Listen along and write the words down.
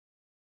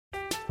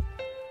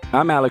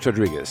I'm Alex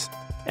Rodriguez.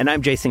 And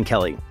I'm Jason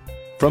Kelly.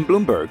 From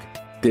Bloomberg,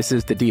 this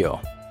is The Deal.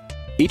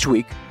 Each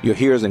week, you'll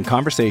hear us in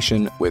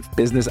conversation with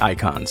business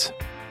icons.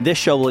 This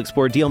show will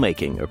explore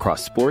deal-making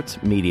across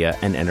sports, media,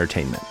 and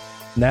entertainment.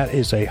 That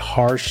is a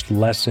harsh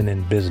lesson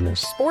in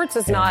business. Sports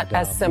is not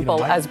as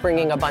simple as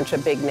bringing a bunch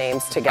of big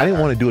names together. I didn't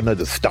want to do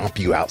another stomp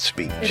you out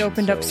speech. It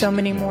opened up so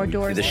many more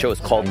doors. The show is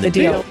called The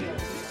Deal.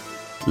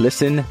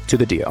 Listen to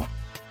The Deal.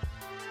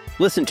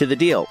 Listen to The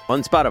Deal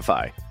on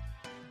Spotify.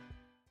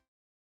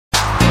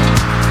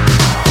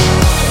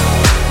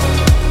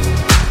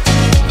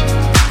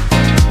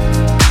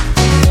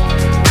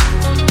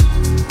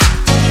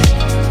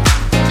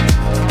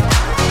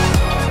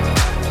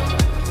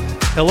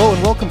 Hello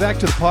and welcome back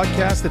to the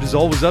podcast that is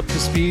always up to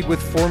speed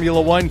with Formula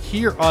One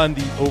here on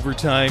the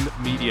Overtime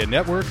Media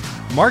Network.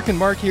 Mark and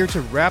Mark here to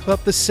wrap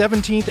up the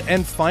 17th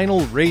and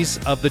final race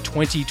of the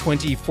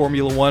 2020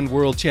 Formula One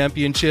World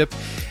Championship.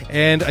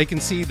 And I can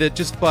see that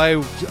just by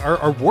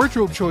our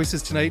wardrobe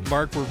choices tonight,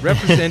 Mark, we're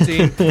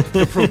representing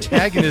the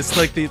protagonists,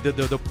 like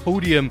the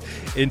podium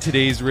in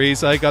today's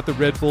race. I got the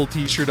Red Bull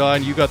t-shirt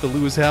on. You got the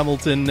Lewis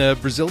Hamilton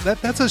Brazil.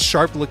 That's a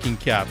sharp-looking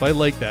cap. I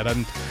like that.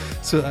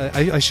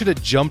 I should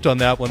have jumped on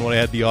that one when I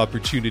had the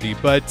opportunity.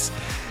 But,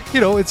 you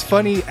know, it's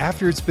funny,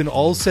 after it's been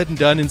all said and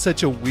done in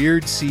such a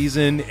weird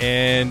season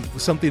and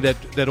something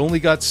that only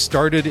got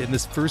started in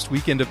this first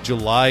weekend of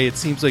July, it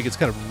seems like it's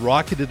kind of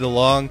rocketed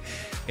along.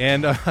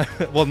 And,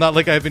 well, not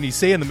like I have any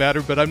say in the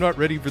matter, but I'm not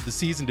ready for the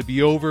season to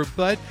be over.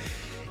 But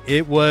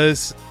it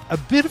was a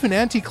bit of an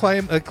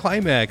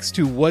anticlimax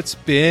to what's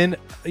been,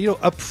 you know,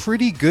 a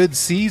pretty good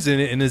season,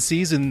 in a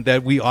season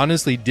that we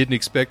honestly didn't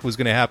expect was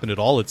going to happen at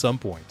all at some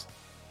point.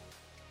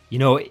 You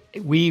know,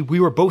 we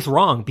were both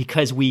wrong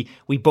because we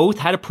both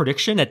had a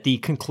prediction at the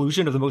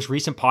conclusion of the most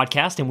recent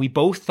podcast, and we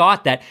both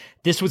thought that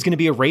this was going to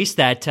be a race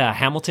that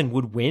Hamilton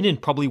would win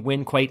and probably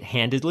win quite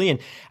handedly. And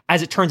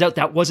as it turns out,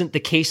 that wasn't the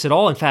case at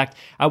all. In fact,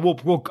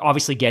 we'll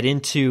obviously get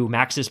into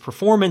Max's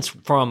performance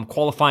from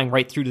qualifying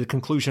right through to the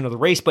conclusion of the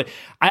race. But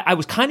I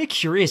was kind of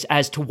curious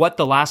as to what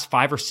the last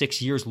 5 or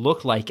 6 years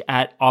looked like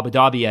at Abu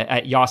Dhabi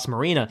at Yas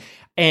Marina.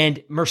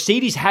 And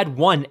Mercedes had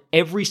won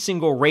every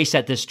single race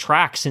at this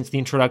track since the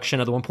introduction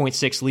of the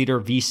 1.6 liter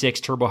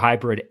V6 turbo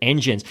hybrid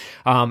engines.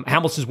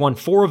 Hamilton's won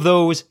 4 of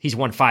those. He's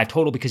won 5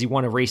 total because he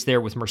won a race there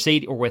with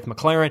Mercedes or with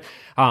McLaren.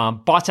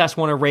 Bottas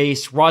won a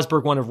race.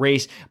 Rosberg won a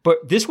race.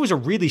 But this was a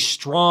really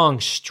strong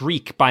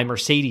streak by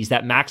Mercedes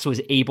that Max was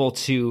able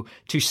to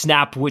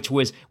snap, which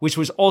was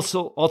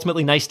also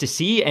ultimately nice to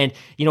see. And,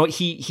 you know,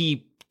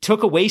 he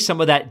took away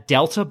some of that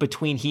delta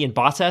between he and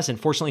Bottas. And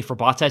fortunately for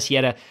Bottas, he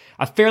had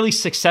a fairly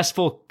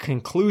successful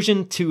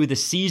conclusion to the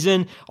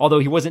season, although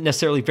he wasn't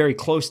necessarily very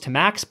close to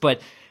Max. But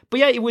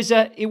yeah, it was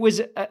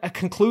a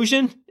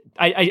conclusion.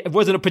 It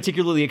wasn't a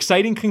particularly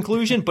exciting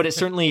conclusion, but it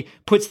certainly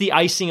puts the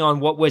icing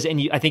on what was,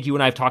 and I think you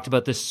and I have talked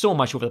about this so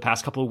much over the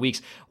past couple of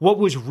weeks, what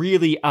was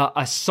really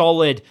a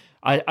solid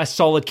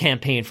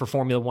campaign for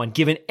Formula One.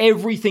 Given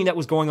everything that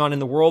was going on in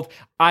the world,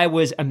 I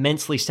was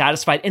immensely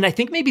satisfied. And I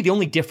think maybe the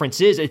only difference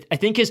is, I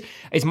think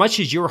as much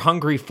as you're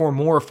hungry for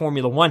more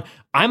Formula One,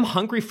 I'm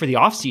hungry for the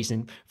off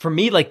season. For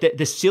me, like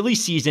the silly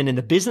season and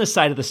the business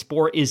side of the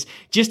sport is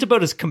just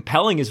about as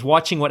compelling as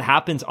watching what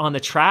happens on the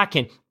track.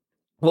 And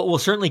we'll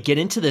certainly get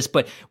into this,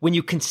 but when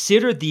you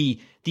consider the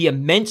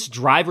immense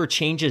driver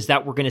changes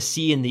that we're going to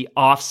see in the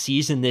off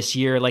season this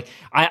year, like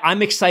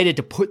I'm excited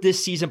to put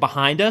this season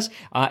behind us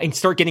and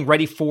start getting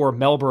ready for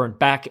Melbourne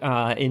back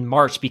in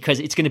March, because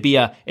it's going to be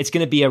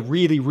a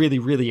really, really,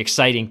 really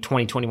exciting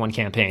 2021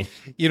 campaign.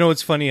 You know,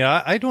 it's funny.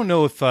 I don't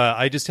know if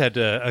I just had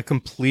a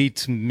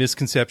complete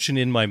misconception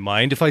in my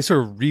mind. If I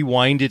sort of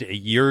rewinded a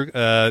year,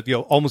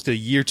 almost a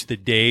year to the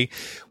day,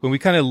 when we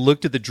kind of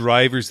looked at the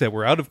drivers that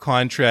were out of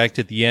contract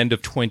at the end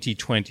of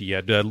 2020, you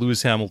had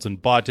Lewis Hamilton,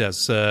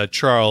 Bottas,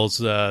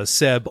 Charles,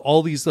 Seb,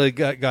 all these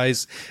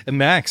guys, and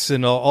Max,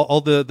 and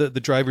all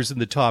the drivers in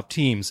the top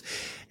teams.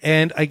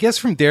 And I guess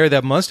from there,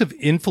 that must have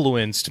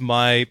influenced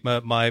my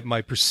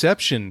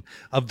perception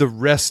of the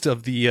rest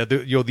of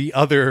the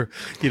other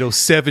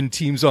 7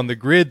 teams on the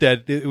grid.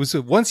 That it was,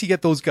 once you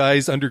get those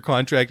guys under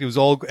contract, it was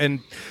all,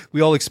 and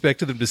we all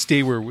expected them to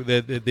stay where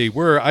they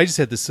were. I just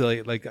had this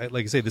like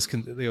I say,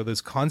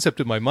 this concept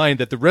in my mind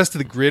that the rest of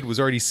the grid was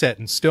already set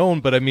in stone.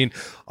 But I mean,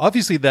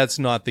 obviously that's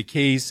not the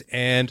case,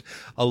 and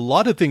a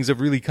lot of things have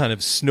really kind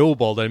of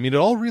snowballed. I mean, it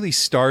all really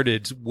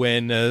started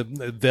when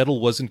Vettel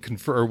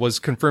was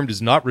confirmed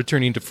as not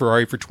returning to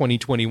Ferrari for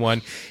 2021.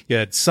 You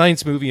had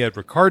Sainz moving, you had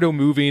Ricciardo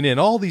moving,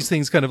 and all these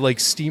things kind of like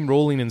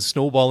steamrolling and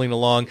snowballing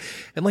along.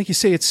 And like you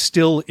say, it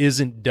still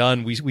isn't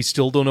done. We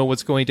still don't know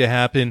what's going to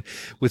happen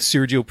with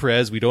Sergio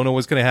Perez. We don't know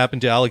what's going to happen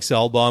to Alex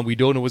Albon. We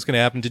don't know what's going to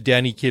happen to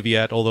Danny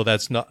Kvyat, although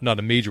that's not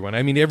a major one.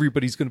 I mean,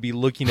 everybody's going to be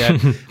looking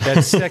at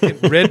that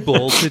second Red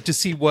Bull to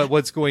see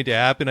what's going to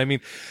happen. I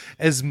mean,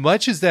 as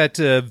much as that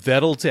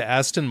Vettel to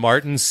Aston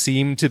Martin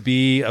seemed to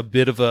be a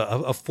bit of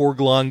a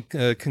foregone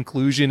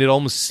conclusion, it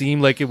almost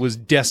seemed like like it was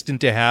destined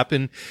to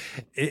happen.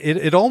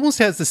 It almost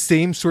has the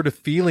same sort of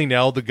feeling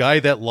now. The guy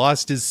that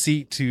lost his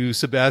seat to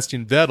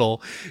Sebastian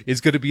Vettel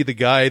is going to be the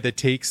guy that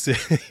takes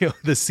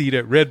the seat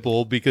at Red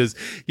Bull, because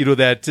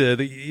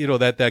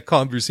that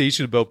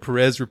conversation about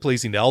Perez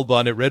replacing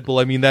Albon at Red Bull,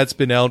 I mean, that's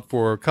been out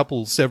for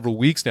several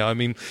weeks now. I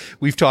mean,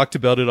 we've talked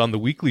about it on the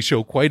weekly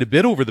show quite a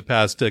bit over the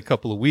past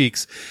couple of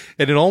weeks,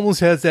 and it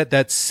almost has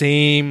that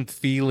same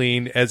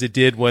feeling as it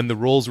did when the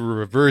roles were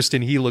reversed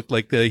and he looked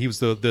like he was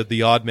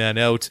the odd man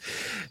out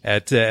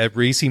at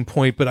Racing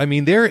Point. But I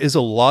mean, there is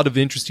a lot of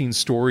interesting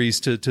stories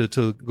to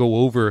go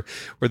over,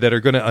 or that are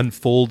going to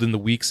unfold in the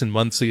weeks and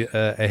months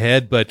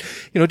ahead. But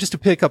just to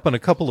pick up on a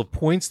couple of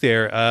points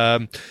there.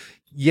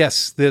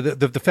 Yes,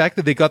 the fact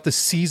that they got the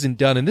season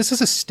done, and this is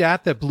a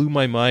stat that blew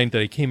my mind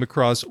that I came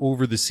across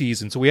over the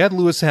season. So we had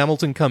Lewis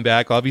Hamilton come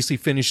back, obviously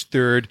finished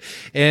third,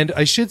 and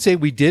I should say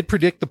we did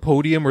predict the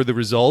podium or the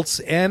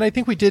results, and I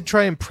think we did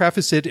try and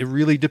preface it. It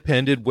really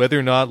depended whether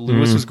or not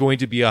Lewis was going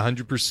to be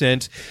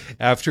 100%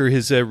 after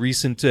his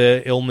recent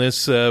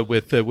illness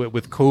with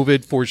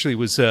COVID. Fortunately, it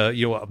was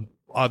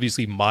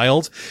obviously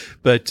mild,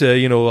 but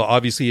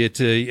obviously it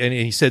and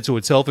he said so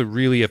itself, it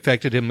really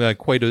affected him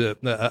quite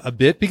a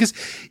bit, because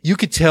you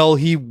could tell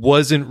he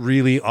wasn't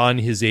really on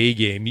his A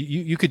game.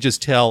 You could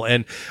just tell.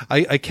 And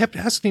I kept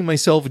asking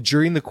myself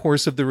during the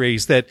course of the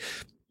race that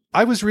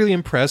I was really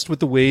impressed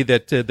with the way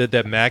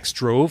that Max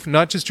drove,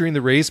 not just during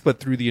the race, but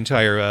through the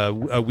entire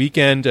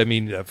weekend. I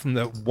mean, from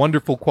the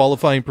wonderful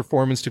qualifying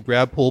performance to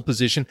grab pole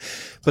position.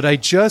 But I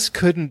just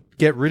couldn't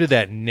get rid of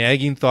that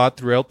nagging thought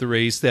throughout the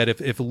race that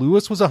if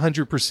Lewis was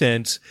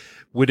 100%,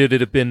 would it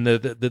have been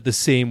the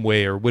same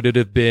way, or would it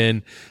have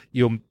been,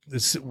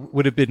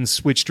 would have been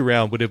switched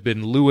around? Would it have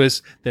been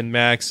Lewis, then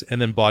Max, and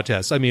then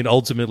Bottas? I mean,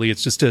 ultimately,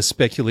 it's just a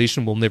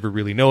speculation. We'll never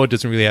really know. It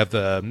doesn't really have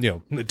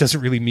it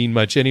doesn't really mean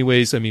much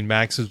anyways. I mean,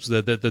 Max is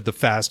the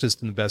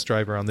fastest and the best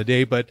driver on the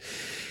day, but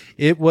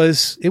it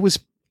was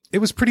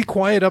pretty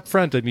quiet up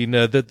front. I mean,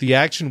 the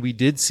action we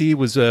did see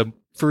was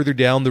further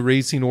down the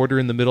racing order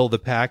in the middle of the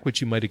pack, which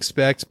you might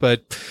expect,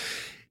 but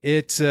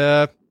it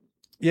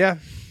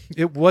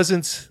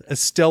wasn't a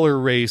stellar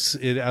race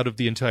out of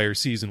the entire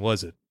season,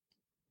 was it?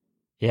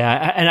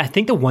 Yeah, and I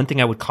think the one thing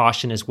I would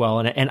caution as well,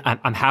 and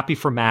I'm happy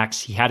for Max,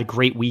 he had a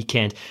great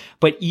weekend,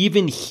 but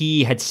even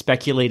he had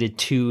speculated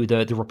to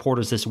the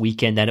reporters this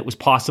weekend that it was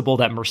possible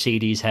that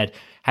Mercedes had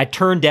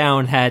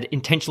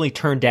intentionally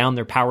turned down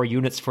their power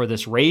units for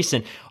this race.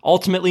 And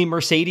ultimately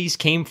Mercedes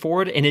came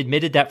forward and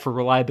admitted that for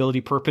reliability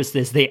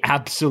purposes, they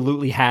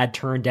absolutely had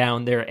turned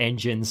down their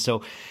engines.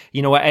 So,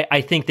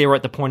 I think they were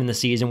at the point in the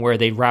season where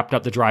they wrapped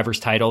up the driver's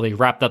title, they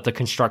wrapped up the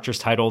constructor's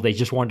title, they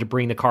just wanted to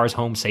bring the cars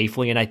home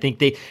safely. And I think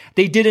they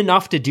did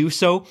enough to do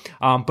so.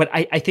 But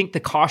I think the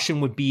caution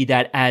would be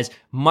that as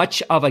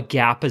much of a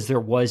gap as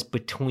there was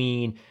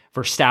between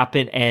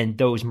Verstappen and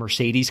those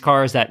Mercedes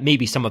cars, that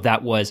maybe some of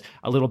that was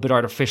a little bit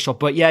artificial.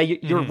 But yeah,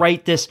 you're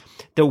right.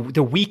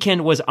 The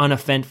weekend was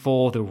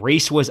uneventful. The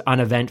race was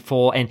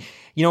uneventful. And,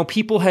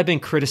 people have been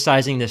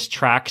criticizing this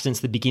track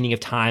since the beginning of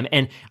time.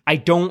 And I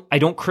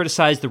don't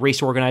criticize the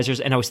race organizers.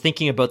 And I was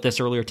thinking about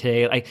this earlier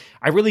today.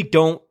 I really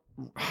don't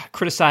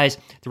criticize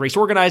the race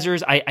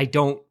organizers. I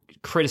don't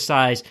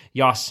criticize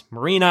Yas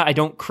Marina. I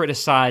don't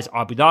criticize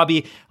Abu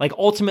Dhabi. Like,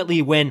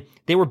 ultimately, when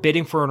they were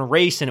bidding for a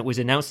race and it was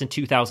announced in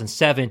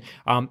 2007,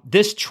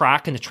 this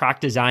track and the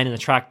track design and the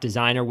track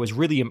designer were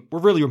really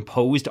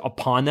imposed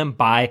upon them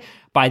by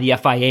the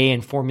FIA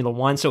and Formula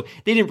One. So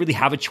they didn't really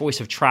have a choice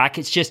of track.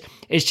 It's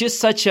just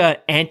such a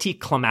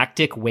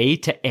anticlimactic way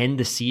to end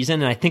the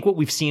season. And I think what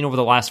we've seen over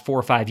the last 4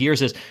 or 5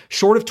 years is,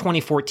 short of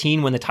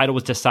 2014 when the title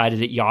was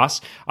decided at Yas,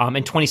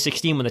 and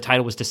 2016 when the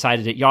title was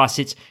decided at Yas,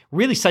 it's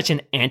really such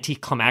an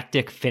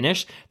anticlimactic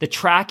finish. The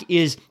track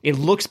it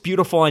looks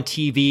beautiful on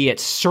TV.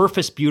 It's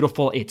surface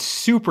beautiful. It's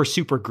super,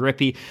 super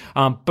grippy.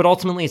 But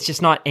ultimately it's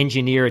just not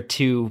engineered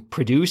to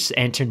produce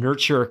and to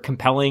nurture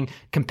compelling,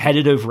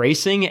 competitive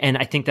racing. And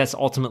I think that's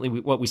ultimately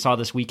what we saw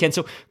this weekend.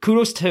 So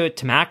kudos to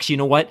Max. You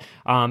know what?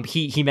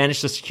 He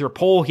managed to secure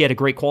pole. He had a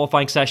great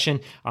qualifying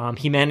session.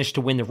 He managed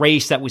to win the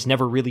race. That was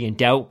never really in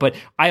doubt. But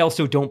I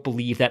also don't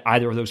believe that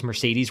either of those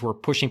Mercedes were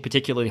pushing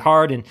particularly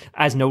hard. And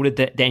as noted,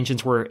 the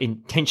engines were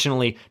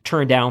intentionally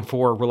turned down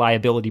for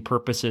reliability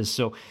purposes.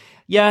 So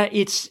yeah,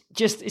 it's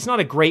not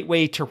a great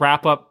way to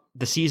wrap up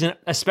the season,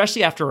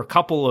 especially after a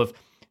couple of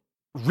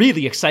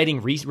really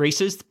exciting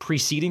races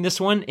preceding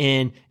this one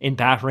in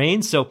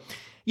Bahrain. So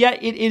yeah,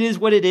 it is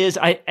what it is.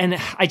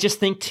 I just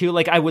think too,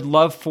 like, I would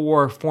love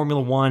for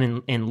Formula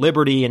One and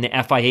Liberty and the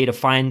FIA to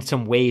find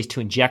some ways to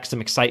inject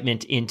some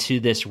excitement into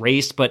this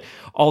race. But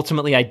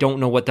ultimately, I don't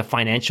know what the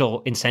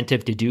financial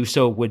incentive to do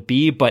so would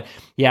be. But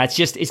yeah,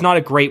 it's not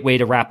a great way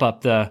to wrap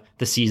up the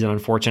season,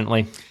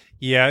 unfortunately.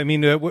 Yeah, I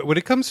mean, when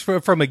it comes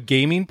from a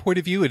gaming point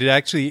of view, it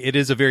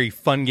is a very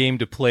fun game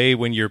to play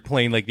when you're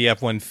playing like the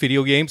F1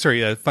 video game.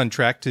 Sorry, a fun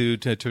track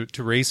to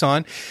race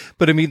on.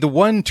 But I mean, the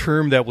one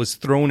term that was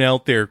thrown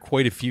out there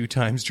quite a few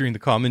times during the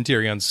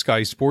commentary on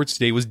Sky Sports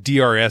today was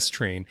DRS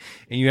train,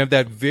 and you have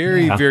that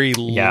very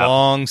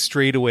long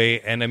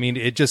straightaway, and I mean,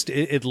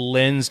 it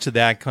lends to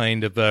that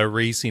kind of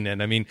racing.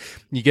 And I mean,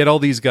 you get all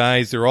these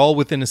guys; they're all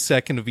within a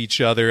second of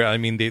each other. I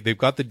mean, they've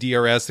got the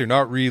DRS; they're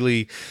not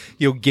really,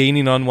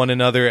 gaining on one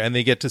another. And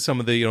they get to some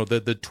of the,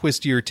 the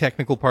twistier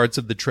technical parts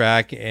of the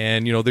track,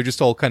 and, they're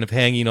just all kind of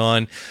hanging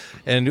on.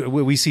 And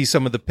we see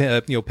some of the,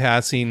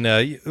 passing,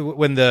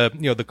 when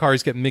the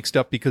cars get mixed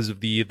up because of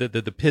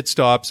the pit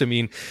stops. I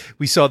mean,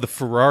 we saw the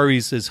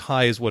Ferraris as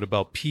high as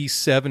about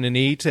P7 and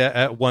 8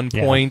 at one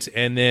point.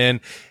 And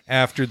then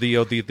after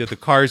the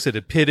cars that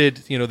had pitted,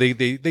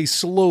 they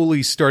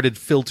slowly started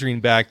filtering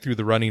back through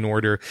the running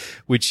order,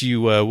 which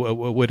you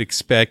would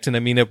expect. And I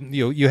mean,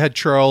 you had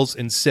Charles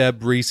and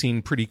Seb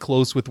racing pretty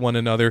close with one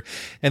another,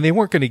 and they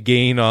weren't going to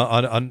gain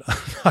on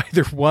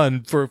either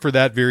one for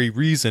that very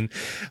reason.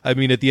 I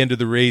mean, at the end of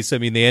the race, I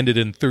mean, they ended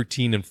in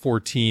 13th and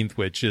 14th,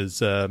 which is,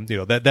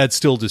 that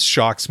still just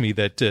shocks me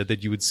that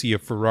you would see a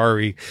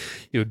Ferrari,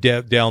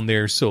 down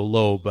there so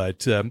low.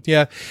 But,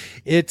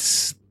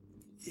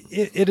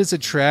 it is a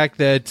track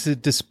that,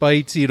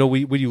 despite,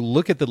 when you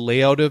look at the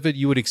layout of it,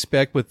 you would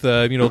expect with,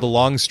 the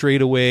long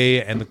straightaway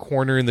and the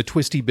corner and the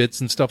twisty bits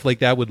and stuff like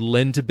that would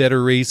lend to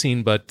better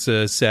racing, but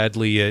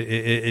sadly,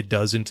 it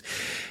doesn't.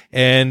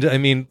 And I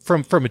mean,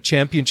 from a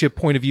championship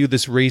point of view,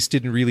 this race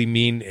didn't really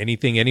mean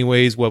anything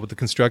anyways, with the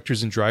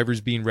constructors and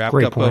drivers being wrapped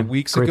up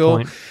weeks ago.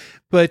 Point.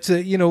 But,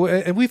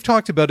 and we've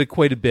talked about it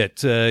quite a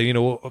bit,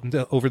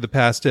 over the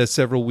past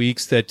several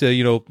weeks that,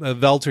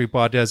 Valtteri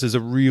Bottas is a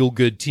real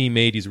good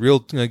teammate. He's a real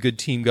good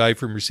team guy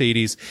for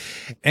Mercedes.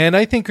 And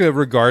I think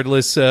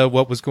regardless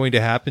what was going to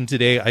happen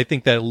today, I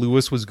think that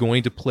Lewis was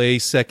going to play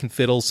second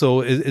fiddle.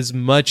 So as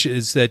much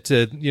as that,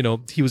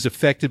 he was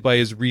affected by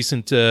his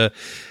recent, bout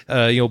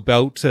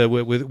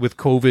with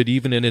COVID,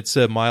 even in its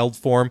mild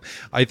form,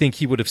 I think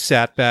he would have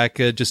sat back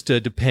just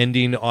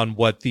depending on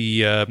what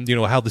the,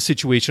 how the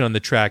situation on the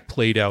track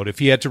played out. If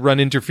he had to run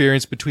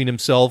interference between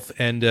himself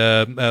and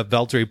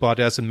Valtteri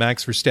Bottas and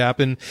Max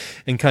Verstappen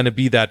and kind of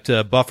be that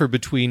buffer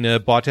between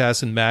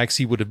Bottas and Max,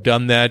 he would have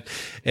done that.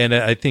 And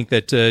I think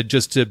that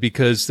just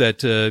because that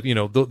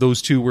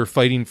those two were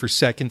fighting for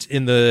second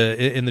in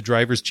the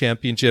drivers'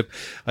 championship,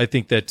 I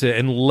think that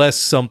unless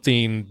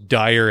something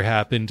dire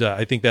happened,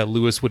 I think that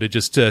Lewis would have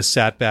just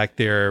sat back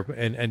there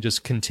and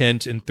just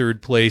content in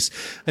third place.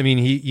 I mean,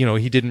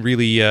 he didn't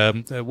really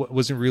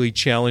wasn't really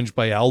challenged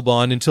by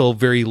Albon until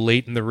very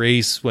late in the race,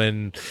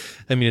 when,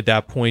 I mean, at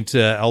that point,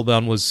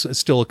 Albon was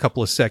still a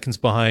couple of seconds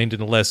behind, and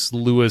unless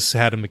Lewis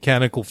had a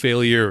mechanical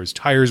failure or his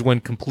tires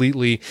went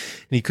completely and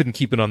he couldn't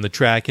keep it on the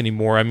track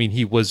anymore, I mean,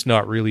 he was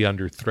not really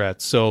under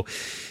threat. So,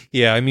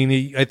 yeah, I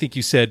mean, I think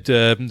you said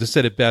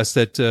it best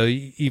that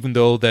even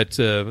though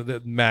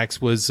that Max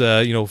was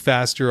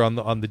faster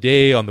on the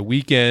day, on the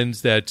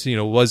weekends, that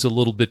was a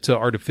little bit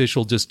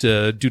artificial just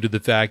due to the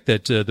fact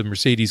that the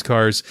Mercedes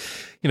cars,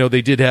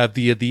 they did have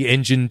the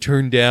engine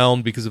turned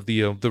down because of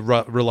the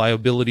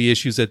reliability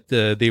issues that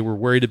they were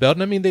worried about.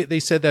 And I mean, they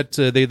said that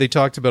they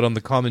talked about on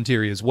the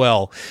commentary as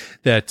well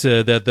that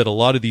a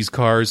lot of these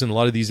cars and a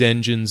lot of these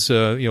engines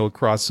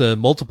across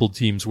multiple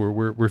teams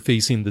were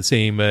facing the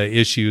same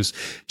issues,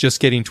 just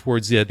getting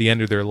towards the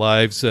end of their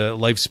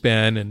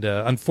lifespan. And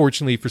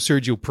unfortunately for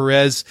Sergio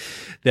Perez,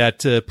 that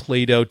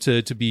played out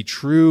to be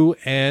true,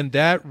 and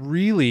that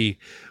really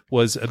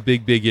was a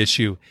big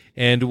issue.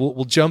 And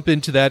we'll jump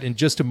into that in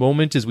just a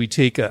moment as we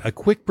take a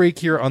quick break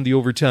here on the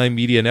Overtime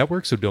Media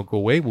Network. So don't go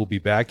away. We'll be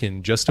back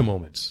in just a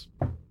moment.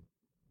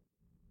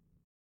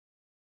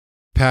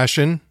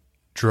 Passion,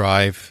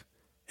 drive,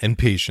 and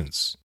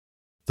patience.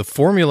 The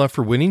formula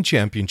for winning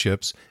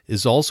championships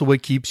is also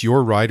what keeps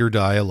your ride or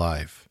die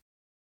alive.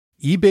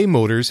 eBay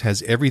Motors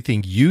has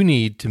everything you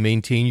need to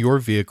maintain your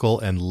vehicle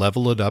and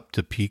level it up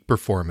to peak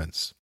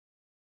performance.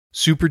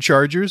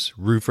 Superchargers,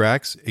 roof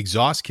racks,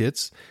 exhaust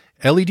kits,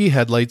 LED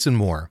headlights, and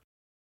more.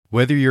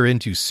 Whether you're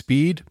into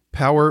speed,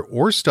 power,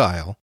 or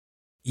style,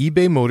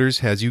 eBay Motors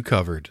has you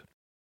covered.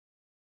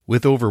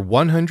 With over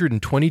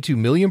 122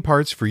 million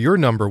parts for your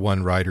number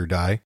one ride or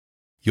die,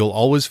 you'll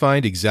always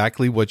find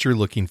exactly what you're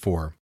looking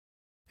for.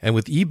 And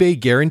with eBay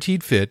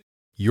Guaranteed Fit,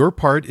 your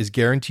part is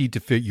guaranteed to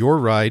fit your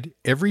ride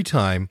every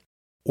time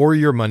or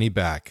your money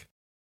back.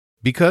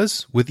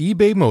 Because with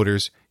eBay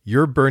Motors,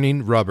 you're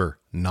burning rubber,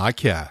 not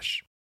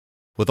cash.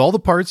 With all the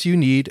parts you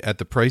need at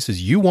the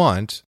prices you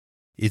want,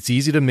 it's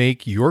easy to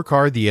make your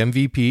car the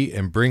MVP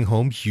and bring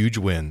home huge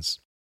wins.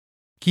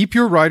 Keep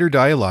your ride or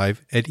die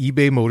alive at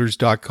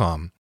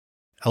ebaymotors.com.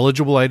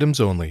 Eligible items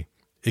only.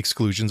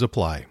 Exclusions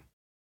apply.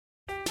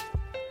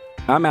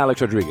 I'm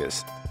Alex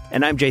Rodriguez.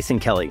 And I'm Jason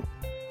Kelly.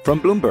 From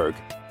Bloomberg,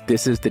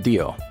 this is The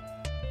Deal.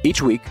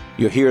 Each week,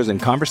 you'll hear us in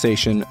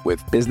conversation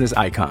with business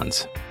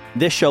icons.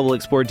 This show will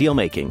explore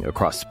deal-making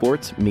across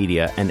sports,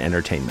 media, and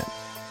entertainment.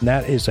 And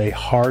that is a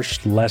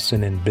harsh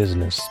lesson in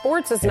business.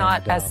 Sports is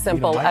not as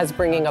simple as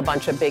bringing a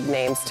bunch of big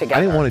names together. I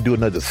didn't want to do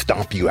another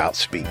stomp you out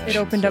speech. It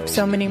opened up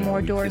so many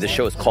more doors. The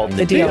show is called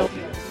The Deal.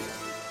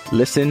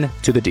 Listen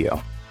to the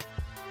deal.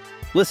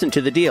 Listen to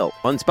The Deal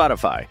on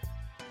Spotify.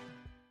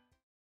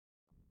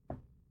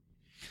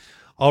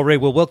 All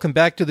right, well, welcome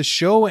back to the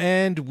show,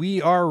 and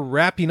we are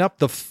wrapping up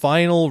the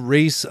final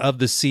race of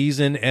the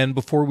season. And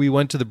before we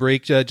went to the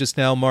break just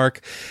now,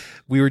 Mark,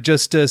 we were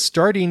just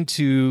starting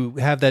to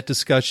have that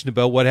discussion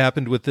about what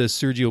happened with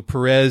Sergio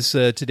Perez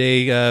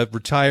today,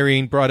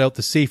 retiring, brought out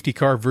the safety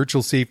car,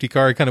 virtual safety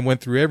car. I kind of went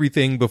through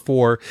everything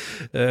before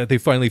they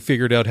finally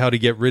figured out how to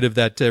get rid of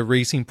that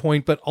Racing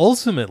Point. But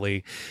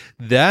ultimately,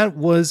 that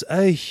was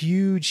a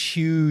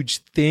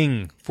huge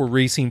thing for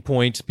Racing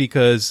Point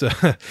because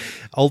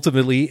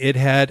ultimately it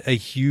had a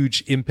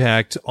huge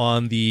impact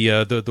on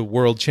the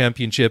World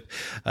Championship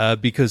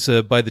because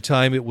by the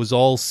time it was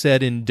all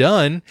said and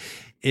done,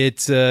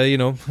 it's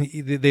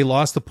they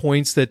lost the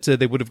points that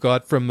they would have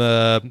got from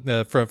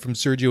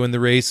Sergio in the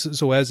race.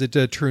 So as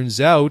it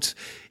turns out,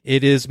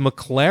 it is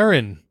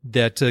McLaren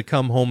that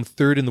come home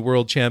third in the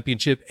World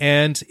Championship.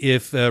 And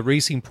if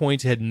Racing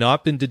Point had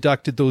not been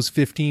deducted those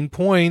 15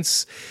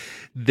 points,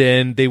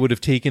 then they would have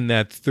taken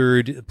that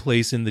third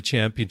place in the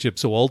championship.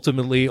 So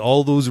ultimately,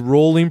 all those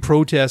rolling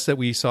protests that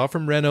we saw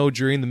from Renault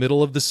during the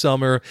middle of the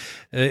summer,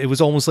 it was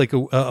almost like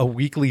a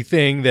weekly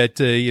thing that,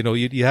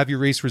 you have your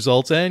race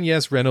results. And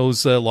yes,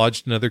 Renault's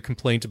lodged another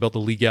complaint about the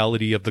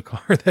legality of the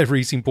car that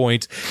Racing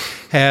Point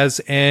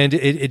has. And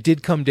it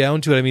did come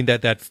down to it. I mean,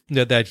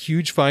 that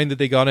huge fine that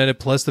they got on it,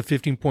 plus the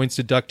 15 points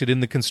deducted in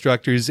the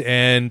constructors.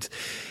 And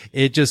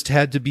it just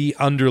had to be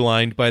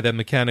underlined by that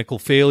mechanical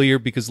failure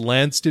because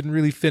Lance didn't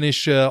really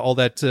finish all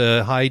that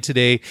high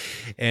today,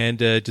 and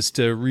just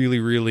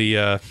really,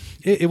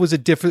 it was a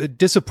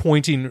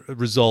disappointing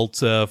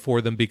result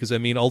for them because I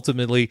mean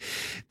ultimately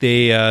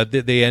they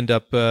end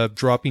up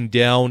dropping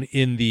down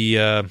in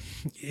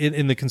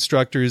the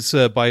constructors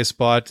by a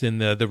spot in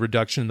the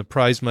reduction in the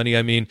prize money.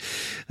 I mean,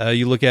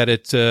 you look at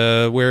it,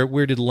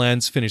 where did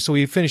Lance finish? So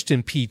he finished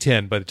in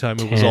P10 by the time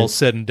it was all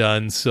said and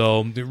done.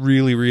 So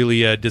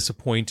really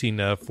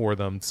disappointing for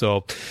them.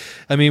 So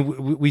I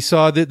mean, we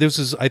saw that this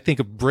was, I think,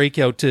 a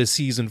breakout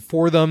season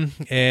for them,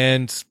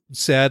 and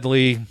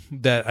sadly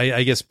that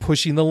I guess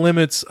pushing the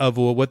limits of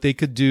what they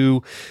could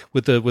do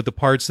with the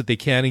parts that they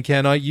can and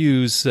cannot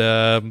use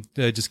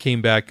just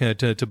came back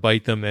to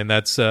bite them, and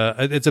that's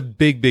it's a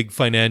big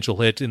financial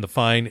hit in the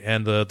fine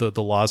and the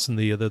loss in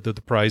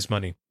the prize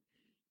money.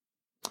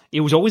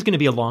 It was always going to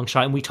be a long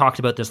shot, and we talked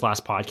about this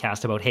last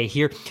podcast about, hey,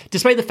 here,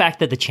 despite the fact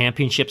that the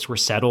championships were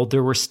settled,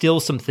 there were still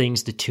some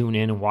things to tune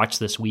in and watch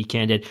this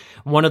weekend. And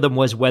one of them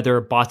was whether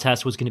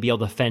Bottas was going to be able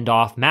to fend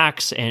off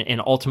Max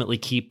and ultimately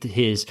keep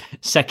his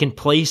second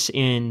place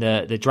in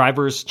the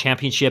Drivers'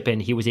 Championship,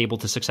 and he was able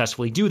to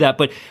successfully do that.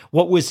 But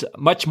what was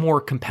much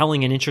more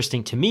compelling and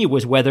interesting to me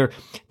was whether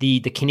the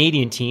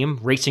Canadian team,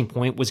 Racing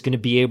Point, was going to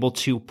be able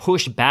to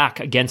push back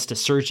against a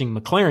surging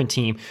McLaren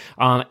team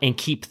and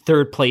keep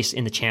third place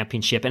in the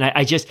championship. And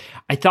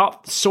I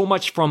thought so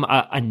much from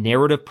a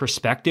narrative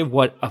perspective,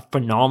 what a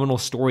phenomenal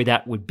story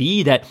that would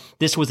be, that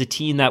this was a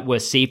team that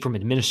was saved from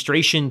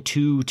administration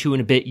two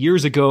and a bit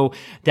years ago,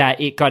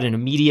 that it got an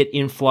immediate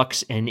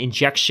influx and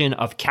injection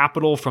of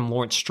capital from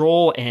Lawrence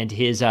Stroll and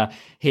his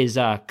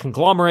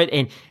conglomerate,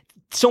 and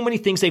so many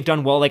things they've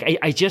done well. Like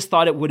I just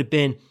thought it would have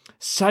been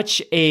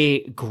such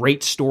a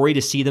great story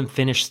to see them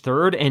finish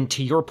third. And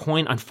to your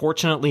point,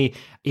 unfortunately,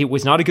 it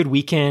was not a good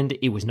weekend.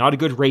 It was not a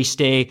good race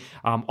day.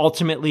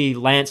 Ultimately,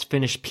 Lance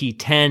finished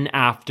P10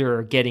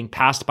 after getting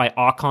passed by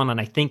Ocon on,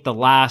 I think, the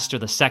last or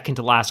the second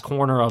to last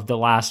corner of the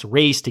last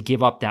race to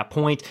give up that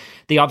point.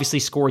 They obviously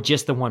scored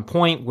just the 1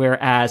 point,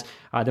 whereas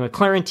the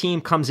McLaren team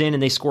comes in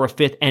and they score a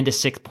fifth and a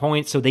sixth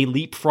point. So they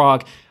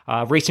leapfrog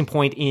Racing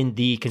Point in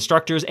the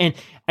constructors. And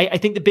I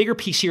think the bigger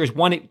piece here is,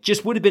 one, it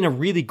just would have been a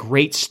really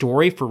great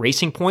story for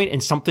Racing Point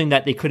and something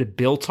that they could have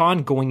built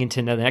on going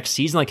into the next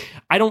season. Like,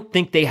 I don't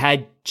think they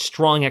had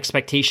strong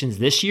expectations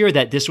this year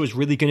that this was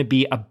really going to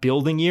be a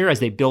building year as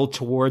they build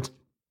towards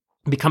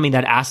becoming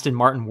that Aston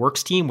Martin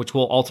Works team, which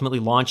will ultimately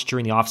launch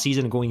during the offseason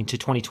and going into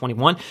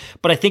 2021.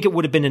 But I think it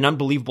would have been an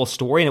unbelievable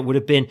story, and it would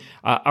have been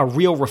a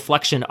real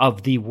reflection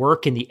of the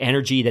work and the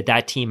energy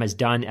that team has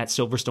done at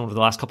Silverstone over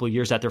the last couple of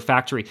years at their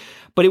factory.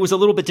 But it was a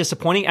little bit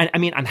disappointing. I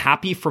mean, I'm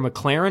happy for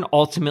McLaren.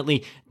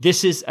 Ultimately,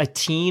 this is a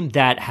team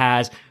that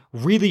has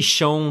really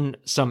shown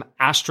some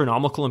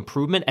astronomical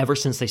improvement ever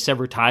since they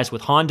severed ties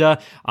with Honda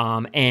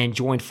and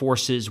joined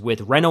forces with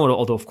Renault,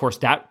 although, of course,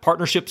 that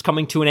partnership's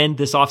coming to an end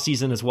this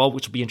offseason as well,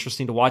 which will be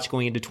interesting to watch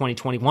going into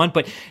 2021.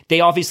 But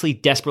they obviously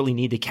desperately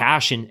need the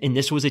cash, and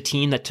this was a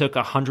team that took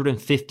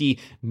 $150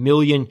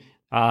 million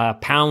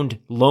pound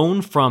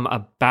loan from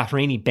a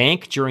Bahraini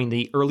bank during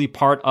the early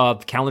part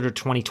of calendar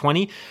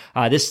 2020.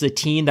 This is a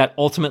team that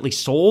ultimately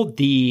sold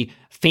the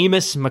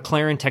famous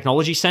McLaren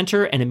Technology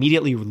Center and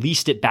immediately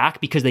released it back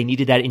because they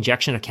needed that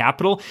injection of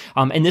capital.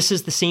 And this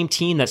is the same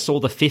team that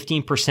sold a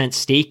 15%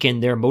 stake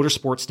in their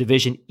motorsports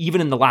division even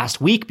in the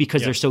last week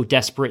because they're so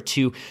desperate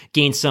to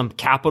gain some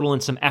capital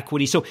and some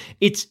equity. So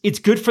it's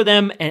good for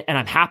them, and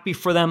I'm happy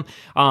for them.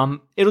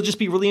 It'll just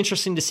be really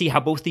interesting to see how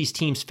both these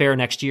teams fare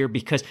next year,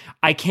 because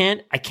I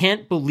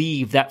can't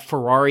believe that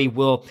Ferrari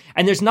will,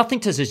 and there's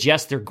nothing to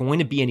suggest they're going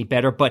to be any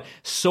better, but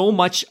so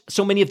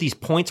many of these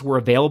points were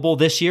available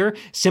this year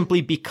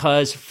simply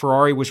because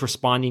Ferrari was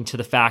responding to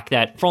the fact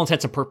that, for all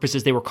intents and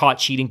purposes, they were caught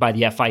cheating by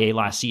the FIA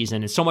last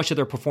season. And so much of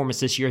their performance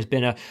this year has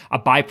been a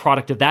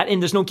byproduct of that.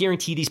 And there's no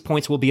guarantee these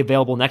points will be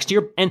available next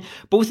year. And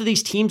both of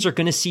these teams are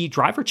going to see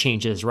driver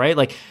changes, right?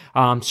 Like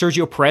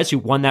Sergio Perez, who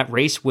won that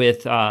race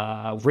with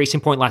Racing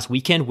Point last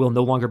weekend, will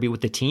no longer be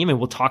with the team. And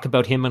we'll talk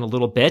about him in a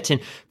little bit.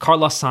 And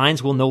Carlos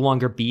Sainz will no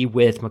longer be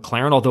with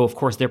McLaren, although, of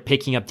course, they're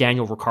picking up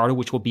Daniel Ricciardo,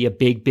 which will be a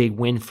big, big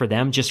win for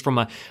them just from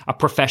a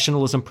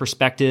professionalism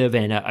perspective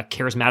and a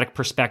charismatic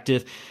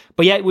perspective.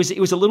 But yeah, it was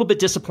a little bit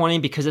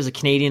disappointing because as a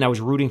Canadian, I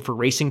was rooting for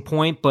Racing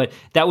Point, but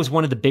that was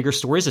one of the bigger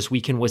stories this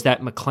weekend, was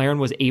that McLaren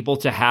was able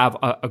to have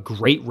a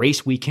great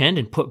race weekend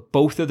and put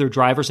both of their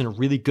drivers in a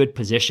really good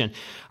position.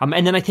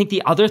 And then I think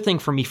the other thing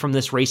for me from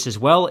this race as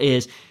well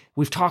is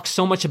we've talked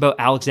so much about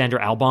Alexander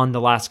Albon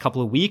the last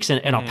couple of weeks,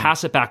 and I'll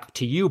pass it back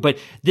to you, but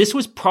this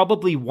was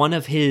probably one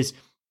of his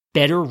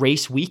better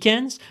race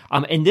weekends.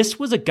 And this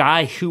was a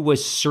guy who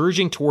was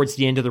surging towards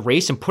the end of the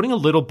race and putting a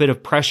little bit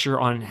of pressure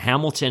on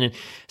Hamilton. And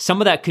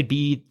some of that could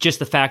be just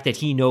the fact that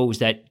he knows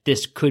that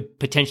this could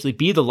potentially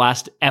be the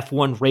last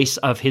F1 race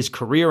of his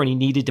career, and he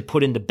needed to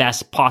put in the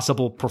best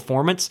possible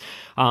performance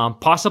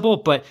possible.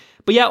 But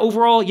yeah,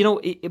 overall,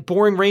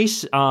 boring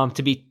race,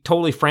 to be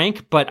totally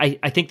frank. But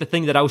I think the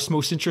thing that I was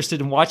most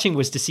interested in watching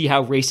was to see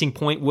how Racing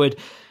Point would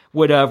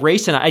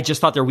race, and I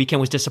just thought their weekend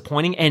was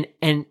disappointing.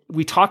 And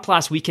we talked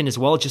last weekend as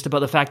well just about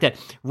the fact that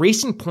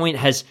Racing Point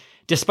has,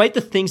 despite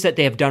the things that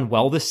they have done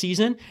well this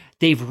season,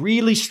 they've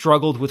really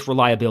struggled with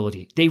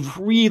reliability. They've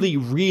really,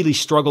 really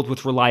struggled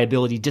with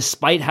reliability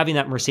despite having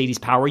that Mercedes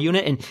power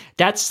unit, and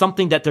that's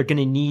something that they're going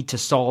to need to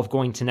solve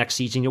going to next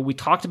season. We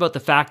talked about the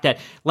fact that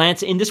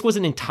Lance, and this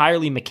wasn't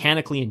entirely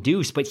mechanically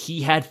induced, but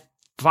he had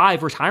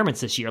 5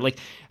 retirements this year. Like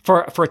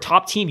for a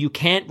top team, you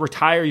can't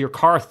retire your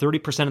car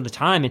 30% of the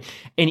time.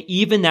 And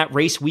even that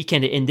race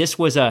weekend, and this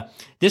was a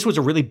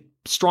really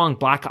strong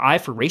black eye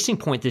for Racing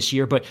Point this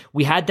year, but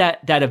we had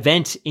that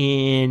event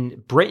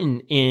in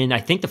Britain in, I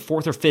think, the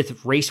 4th or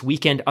 5th race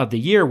weekend of the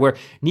year, where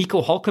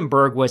Nico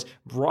Hülkenberg was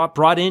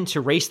brought in to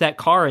race that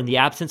car in the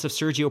absence of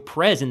Sergio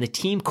Perez, and the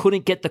team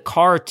couldn't get the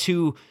car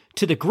to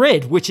the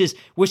grid, which is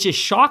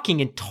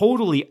shocking and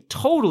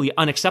totally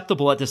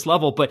unacceptable at this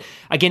level. But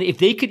again, if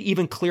they could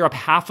even clear up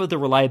half of the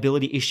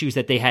reliability issues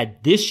that they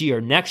had this year,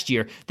 next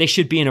year, they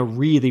should be in a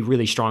really,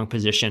 really strong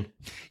position.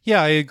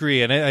 Yeah, I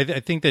agree. And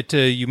I think that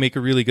you make a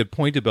really good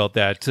point about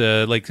that.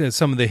 Like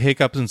some of the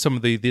hiccups and some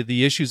of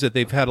the issues that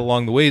they've had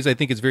along the ways, I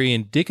think is very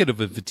indicative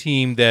of a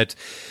team that,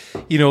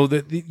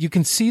 you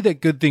can see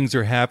that good things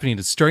are happening.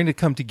 It's starting to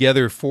come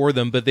together for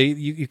them, but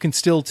you can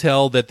still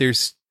tell that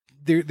there's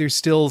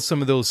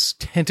some of those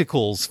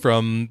tentacles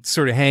from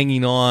sort of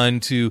hanging on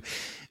to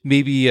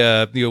maybe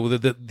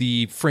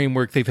the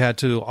framework they've had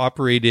to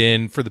operate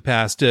in for the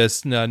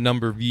past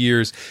number of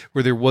years,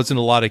 where there wasn't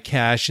a lot of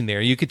cash in there.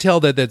 You could tell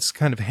that that's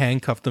kind of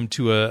handcuffed them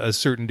to a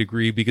certain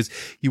degree, because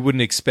you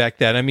wouldn't expect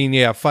that. I mean,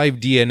 5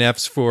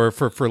 DNFs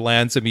for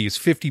Lance. I mean, he's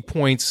 50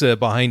 points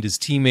behind his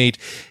teammate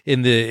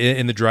in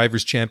the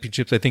drivers'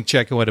 championships. I think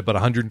Checo had about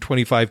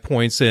 125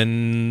 points,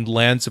 and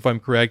Lance, if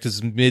I'm correct,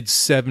 is mid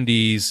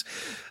 70s.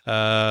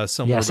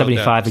 Somewhere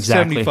 75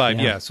 exactly. 75,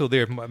 yeah. So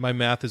there, my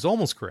math is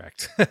almost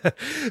correct.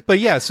 But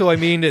yeah, so I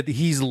mean,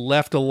 he's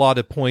left a lot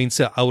of points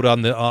out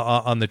on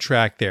the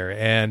track there,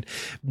 and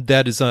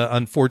that is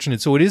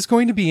unfortunate. So it is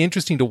going to be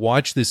interesting to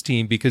watch this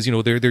team, because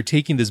they're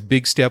taking this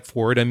big step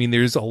forward. I mean,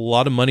 there's a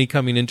lot of money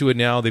coming into it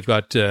now. They've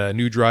got a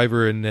new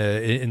driver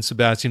in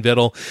Sebastian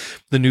Vettel,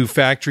 the new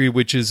factory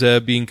which is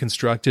being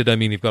constructed. I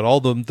mean, you've got all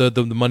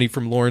the money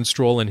from Lawrence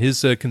Stroll and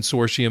his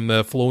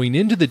consortium flowing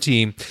into the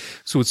team.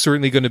 So it's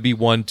certainly going to be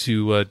one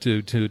to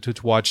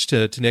watch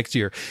to next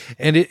year.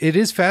 And it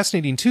is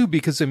fascinating too,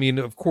 because I mean,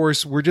 of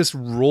course, we're just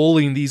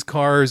rolling these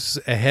cars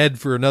ahead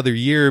for another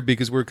year,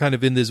 because we're kind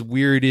of in this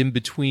weird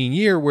in-between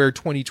year where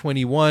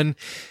 2021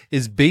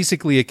 is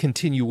basically a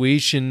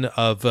continuation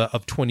of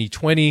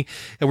 2020,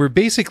 and we're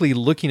basically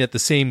looking at the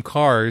same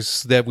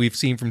cars that we've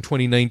seen from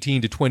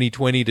 2019 to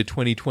 2020 to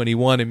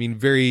 2021. I mean,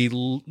 very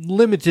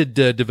limited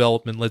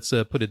development, let's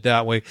put it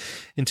that way,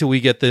 until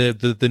we get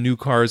the new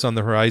cars on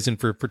the horizon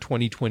for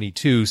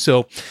 2022.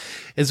 So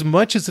as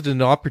much as it's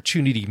an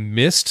opportunity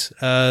missed,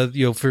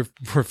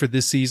 for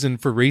this season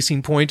for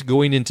Racing Point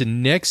going into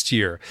next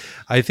year,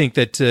 I think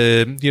that,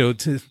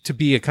 to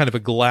be a kind of a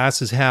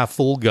glass is half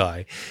full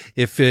guy,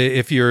 if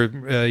you're,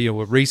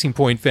 a Racing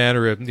Point fan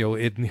or,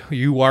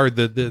 you are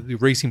the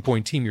Racing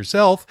Point team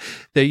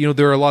yourself, that,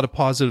 there are a lot of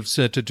positives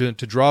to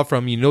draw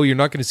from. You're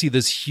not going to see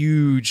this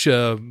huge,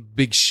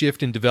 big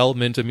shift in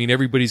development. I mean,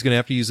 everybody's going to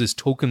have to use this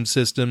token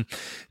system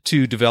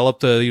to develop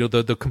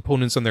the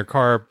components on their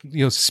car,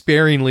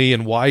 sparingly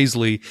and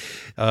wisely,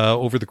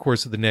 over the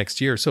course of the next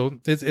year. So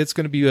it's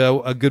going to be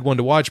a good one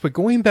to watch. But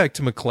going back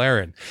to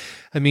McLaren,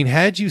 I mean,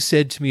 had you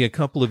said to me a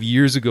couple of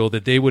years ago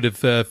that they would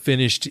have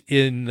finished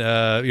in,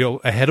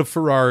 ahead of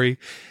Ferrari,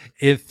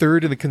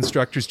 third in the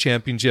Constructors'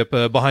 Championship,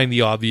 behind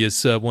the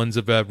obvious ones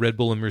of Red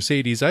Bull and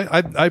Mercedes,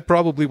 I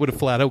probably would have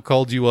flat out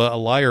called you a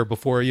liar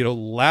before,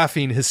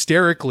 laughing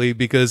hysterically,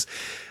 because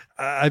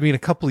I mean, a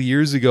couple of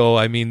years ago,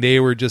 I mean, they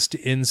were just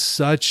in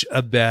such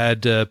a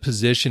bad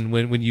position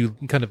when you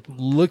kind of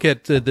look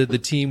at the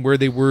team where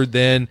they were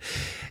then,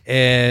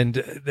 and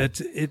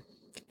that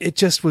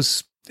it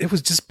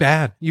was just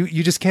bad.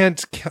 You just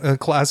can't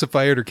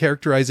classify it or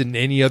characterize it in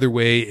any other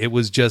way. It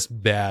was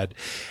just bad.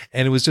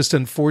 And it was just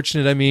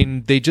unfortunate. I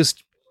mean,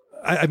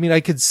 I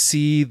could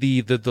see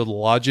the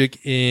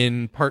logic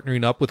in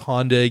partnering up with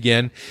Honda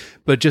again,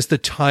 but just the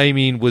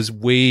timing was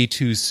way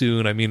too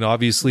soon. I mean,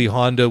 obviously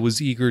Honda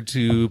was eager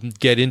to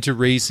get into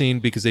racing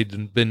because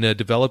they'd been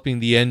developing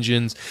the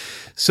engines.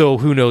 So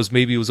who knows,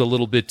 maybe it was a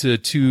little bit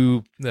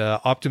too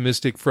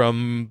optimistic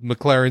from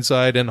McLaren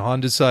side and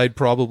Honda side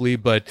probably,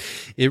 but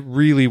it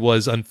really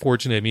was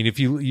unfortunate. I mean, if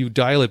you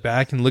dial it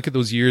back and look at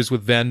those years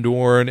with Van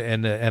Dorn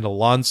and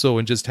Alonso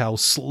and just how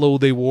slow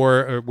they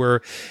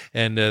were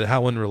and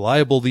how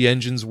unreliable the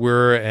engines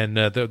were, and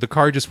the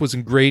car just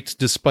wasn't great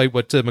despite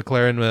what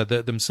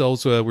McLaren themselves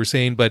were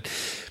saying. But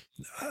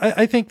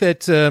I think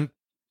that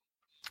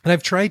and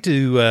I've tried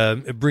to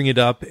bring it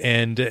up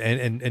and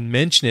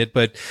mention it,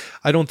 but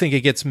I don't think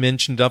it gets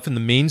mentioned enough in the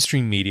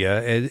mainstream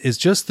media. Is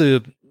just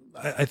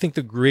I think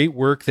the great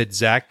work that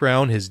Zach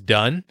Brown has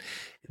done.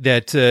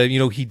 That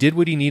he did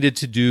what he needed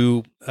to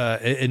do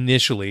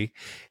initially,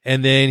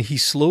 and then he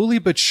slowly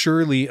but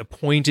surely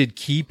appointed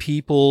key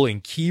people in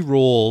key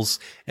roles,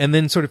 and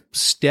then sort of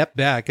stepped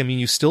back. I mean,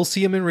 you still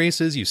see him in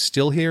races, you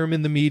still hear him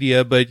in the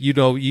media, but you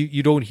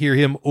don't hear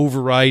him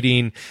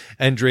overriding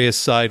Andreas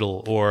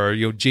Seidel or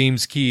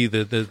James Key,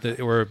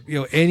 or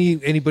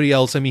anybody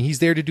else. I mean, he's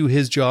there to do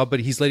his job,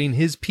 but he's letting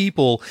his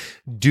people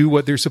do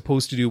what they're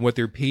supposed to do and what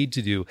they're paid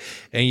to do.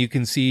 And you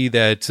can see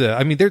that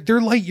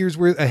they're light years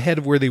ahead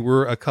of where they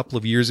were a couple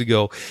of years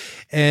ago.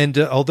 And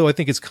although I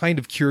think it's kind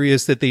of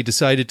curious that they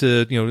decided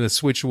to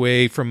switch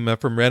away from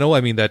Renault.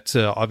 I mean, that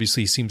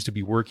obviously seems to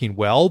be working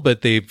well,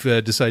 but they've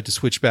decided to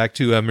switch back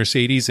to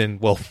Mercedes. And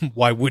well,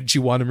 why wouldn't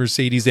you want a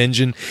Mercedes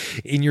engine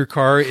in your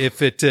car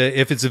if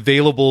it's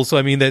available? So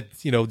I mean that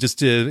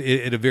just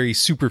in a very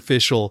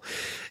superficial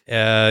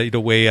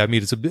way. I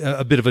mean, it's a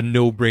bit of a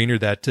no-brainer,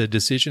 that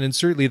decision. And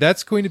certainly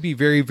that's going to be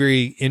very,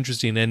 very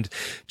interesting. And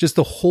just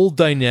the whole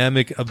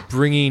dynamic of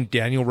bringing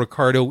Daniel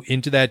Ricciardo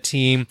into that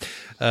team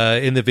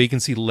in the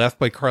vacancy left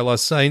by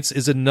Carlos Sainz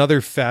is another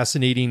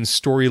fascinating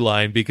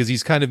storyline, because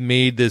he's kind of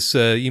made this,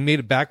 he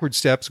made backward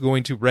steps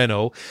going to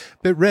Renault.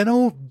 But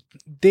Renault,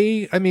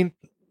 they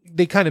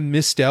kind of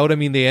missed out. I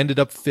mean, they ended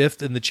up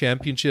fifth in the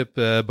championship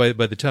by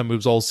the time it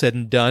was all said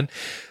and done.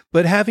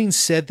 But having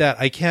said that,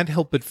 I can't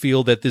help but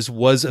feel that this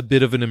was a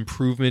bit of an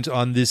improvement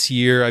on this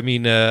year. I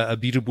mean,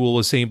 Abiteboul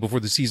was saying before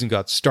the season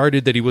got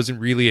started that he wasn't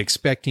really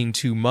expecting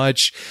too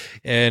much.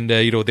 And,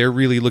 they're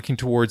really looking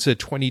towards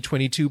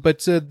 2022. But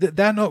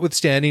that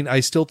notwithstanding,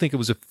 I still think it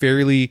was a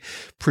fairly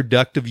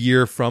productive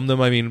year from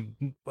them. I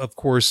mean, of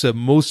course,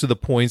 most of the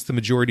points, the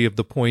majority of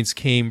the points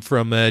came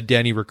from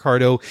Danny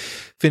Ricciardo.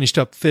 Finished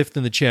up fifth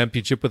in the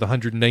championship with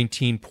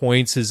 119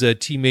 points. His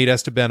teammate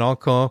Esteban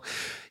Ocon,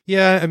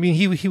 yeah, I mean,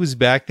 he was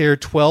back there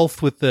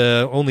 12th with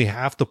only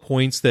half the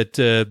points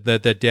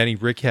that Danny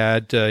Rick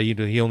had.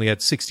 He only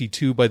had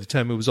 62 by the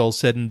time it was all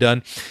said and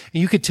done.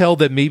 And you could tell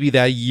that maybe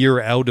that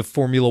year out of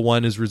Formula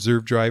One as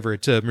reserve driver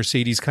at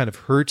Mercedes kind of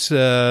hurt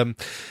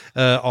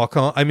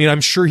Ocon. I mean,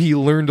 I'm sure he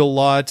learned a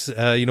lot,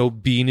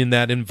 being in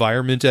that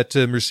environment at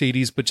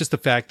Mercedes, but just the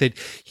fact that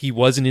he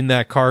wasn't in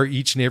that car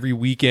each and every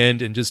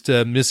weekend and just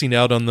missing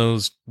out on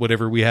those,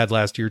 whatever we had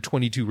last year,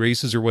 22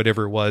 races or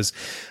whatever it was,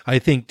 I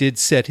think did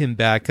set him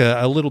back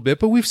a little bit,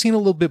 but we've seen a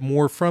little bit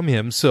more from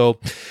him. So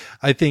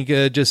I think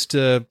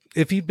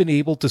if he'd been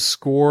able to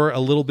score a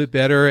little bit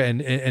better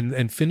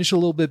and finish a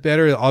little bit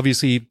better,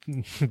 obviously,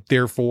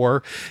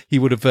 therefore, he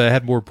would have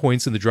had more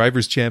points in the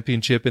Drivers'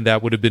 Championship, and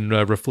that would have been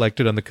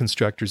reflected on the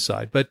Constructors'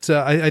 side. But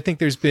I think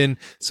there's been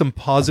some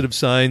positive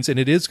signs, and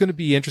it is going to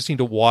be interesting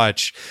to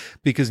watch,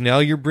 because now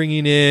you're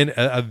bringing in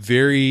a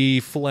very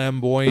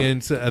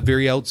flamboyant, a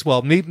very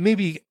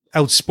maybe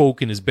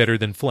outspoken is better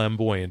than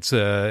flamboyant.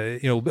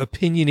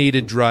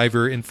 Opinionated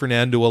driver in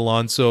Fernando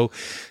Alonso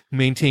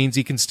maintains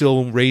he can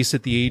still race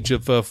at the age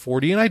of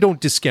 40. And I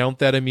don't discount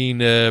that. I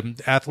mean,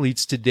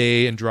 athletes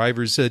today and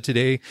drivers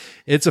today,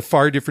 it's a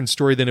far different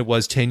story than it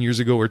was 10 years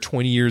ago or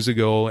 20 years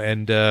ago.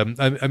 And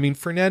I mean,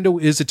 Fernando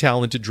is a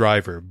talented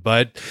driver,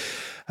 but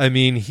I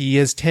mean, he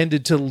has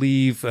tended to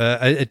leave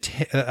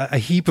a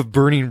heap of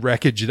burning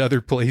wreckage in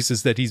other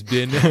places that he's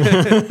been,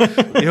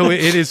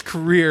 in his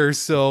career.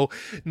 So,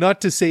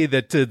 not to say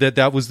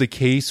that was the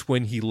case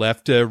when he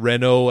left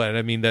Renault, and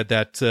I mean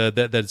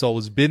that's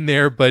always been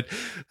there. But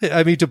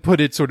I mean, to put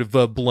it sort of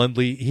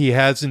bluntly, he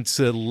hasn't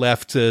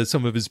left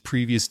some of his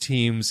previous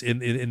teams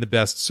in the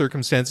best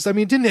circumstances. I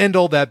mean, it didn't end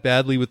all that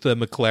badly with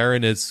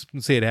McLaren, as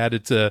say it had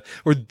it,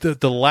 or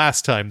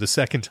the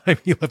second time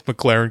he left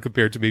McLaren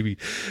compared to maybe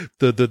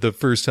the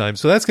first time.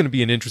 So that's going to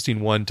be an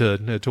interesting one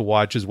to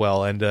watch as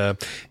well. And,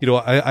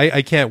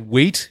 I can't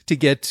wait to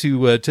get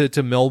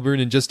to Melbourne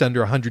in just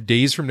under 100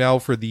 days from now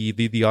for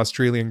the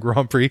Australian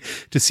Grand Prix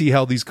to see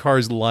how these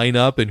cars line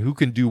up and who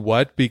can do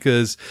what,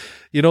 because,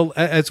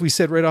 as we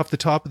said right off the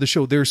top of the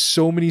show, there's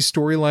so many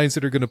storylines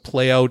that are going to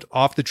play out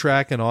off the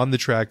track and on the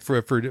track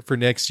for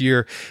next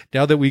year.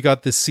 Now that we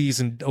got this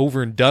season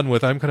over and done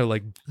with, I'm kind of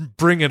like,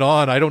 bring it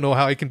on. I don't know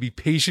how I can be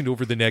patient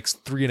over the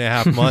next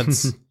 3.5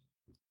 months.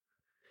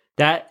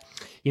 That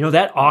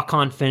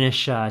Ocon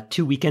finish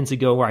 2 weekends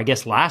ago, or I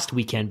guess last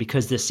weekend,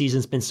 because this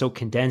season's been so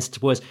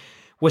condensed, was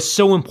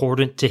so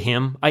important to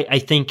him. I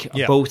think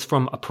both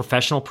from a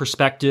professional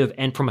perspective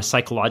and from a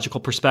psychological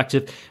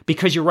perspective,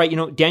 because you're right.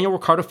 Daniel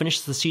Ricciardo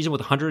finishes the season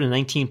with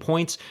 119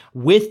 points.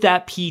 With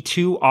that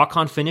P2,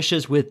 Ocon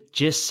finishes with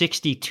just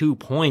 62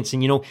 points.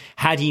 And,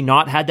 had he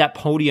not had that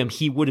podium,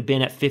 he would have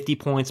been at 50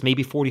 points,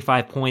 maybe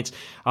 45 points.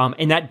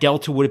 And that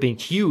delta would have been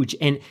huge.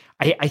 And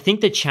I think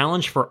the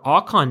challenge for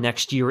Ocon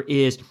next year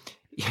is,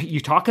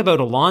 you talk about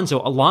Alonso.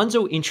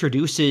 Alonso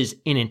introduces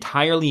an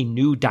entirely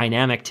new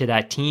dynamic to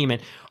that team,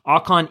 and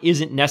Ocon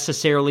isn't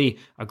necessarily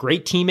a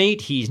great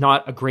teammate. He's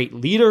not a great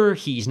leader.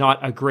 He's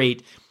not a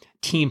great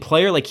team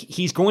player. Like,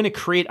 he's going to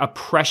create a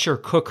pressure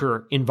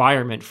cooker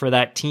environment for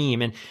that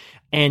team.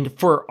 And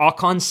for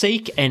Ocon's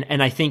sake,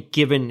 and I think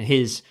given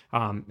his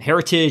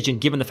heritage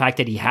and given the fact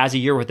that he has a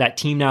year with that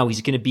team now,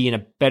 he's going to be in a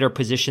better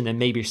position than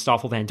maybe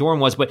Stoffel Van Dorn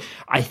was. But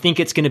I think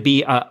it's going to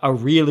be a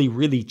really,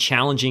 really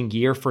challenging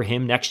year for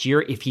him next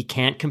year if he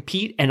can't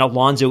compete. And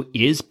Alonso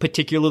is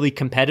particularly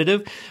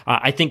competitive.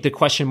 I think the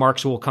question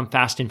marks will come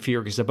fast and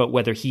furious about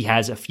whether he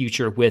has a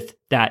future with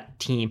that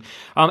team.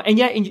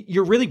 And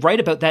you're really right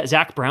about that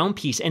Zach Brown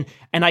piece. And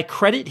I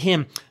credit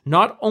him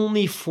not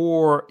only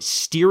for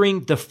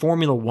steering the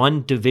Formula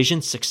One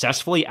division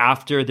successfully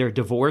after their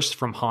divorce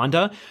from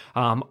Honda,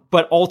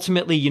 but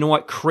ultimately,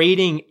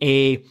 creating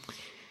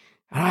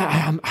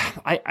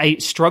I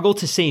struggle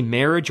to say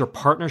marriage or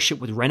partnership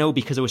with Renault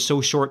because it was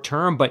so short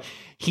term, but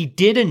he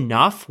did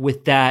enough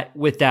with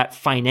that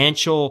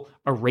financial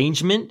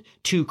arrangement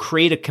to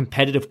create a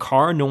competitive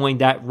car, knowing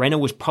that Renault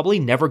was probably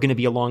never going to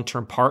be a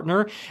long-term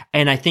partner.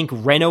 And I think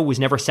Renault was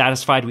never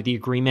satisfied with the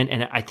agreement.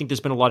 And I think there's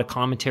been a lot of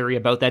commentary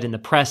about that in the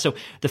press. So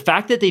the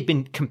fact that they've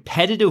been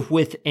competitive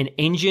with an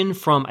engine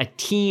from a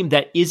team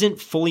that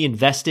isn't fully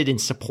invested in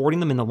supporting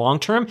them in the long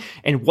term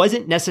and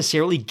wasn't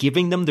necessarily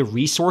giving them the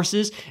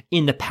resources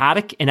in the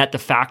paddock and at the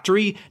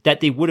factory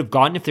that they would have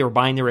gotten if they were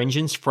buying their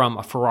engines from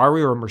a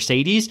Ferrari or a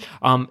Mercedes,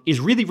 is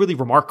really, really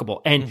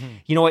remarkable. And,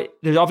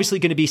 there's obviously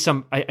going to be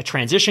a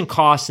transition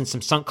costs and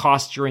some sunk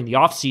costs during the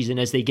off season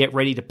as they get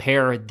ready to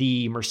pair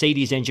the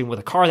Mercedes engine with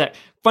a car that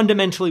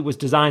fundamentally was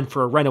designed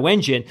for a Renault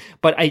engine.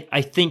 But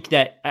I think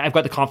that I've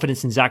got the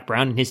confidence in Zach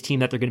Brown and his team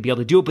that they're going to be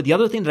able to do it. But the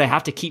other thing that I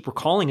have to keep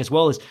recalling as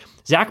well is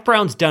Zach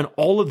Brown's done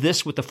all of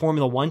this with the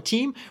Formula One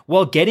team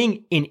while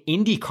getting an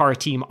IndyCar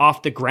team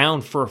off the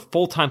ground for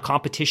full-time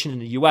competition in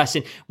the US.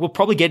 And we'll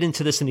probably get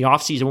into this in the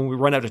offseason when we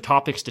run out of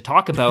topics to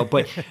talk about.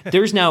 But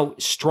there's now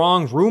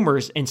strong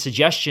rumors and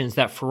suggestions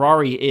that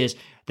Ferrari is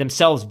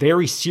themselves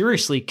very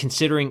seriously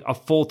considering a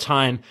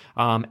full-time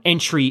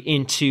entry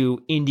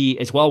into Indy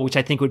as well, which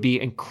I think would be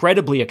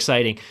incredibly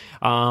exciting.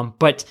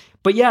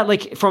 But yeah,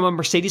 like from a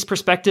Mercedes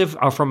perspective,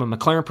 from a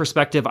McLaren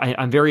perspective,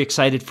 I'm very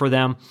excited for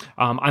them.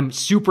 I'm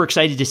super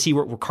excited to see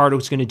what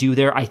Ricciardo's going to do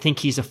there. I think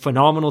he's a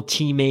phenomenal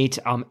teammate.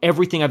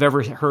 Everything I've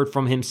ever heard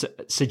from him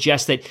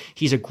suggests that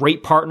he's a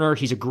great partner.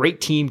 He's a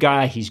great team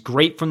guy. He's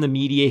great from the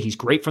media. He's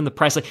great from the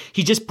press. Like,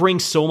 he just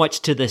brings so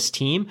much to this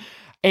team.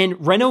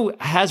 And Renault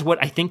has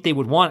what I think they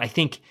would want. I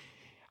think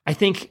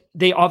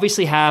they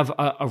obviously have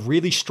a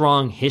really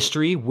strong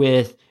history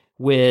with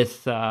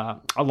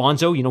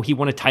Alonso. He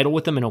won a title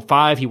with them in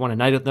 2005. He won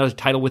another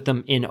title with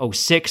them in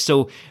 2006.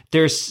 So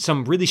there's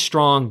some really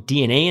strong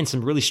DNA and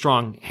some really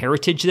strong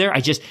heritage there.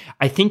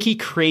 I think he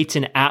creates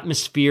an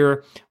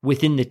atmosphere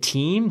within the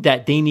team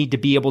that they need to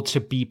be able to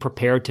be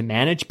prepared to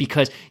manage,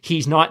 because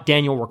he's not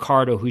Daniel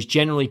Ricciardo, who's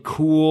generally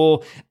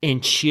cool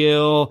and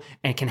chill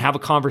and can have a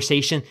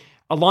conversation.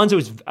 Alonso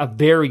is a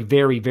very,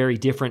 very, very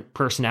different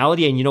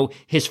personality. And,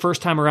 his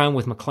first time around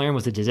with McLaren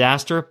was a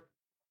disaster.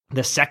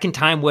 The second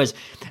time was,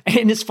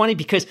 and it's funny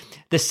because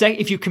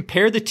if you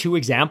compare the two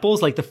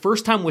examples, like the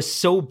first time was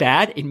so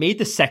bad, it made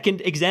the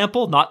second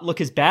example not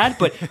look as bad,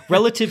 but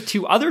relative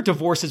to other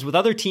divorces with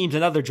other teams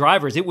and other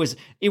drivers, it was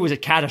a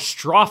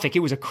catastrophic. It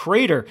was a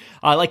crater.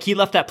 Like he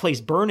left that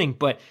place burning,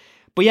 but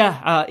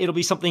yeah, it'll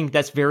be something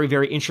that's very,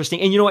 very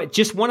interesting. And you know what?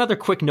 Just one other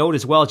quick note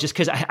as well, just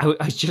because I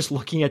was just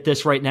looking at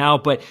this right now,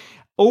 but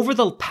over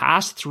the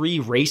past 3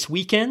 race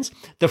weekends,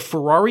 the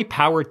Ferrari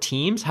powered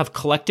teams have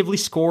collectively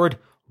scored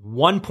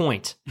 1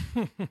 point.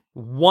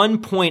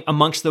 1 point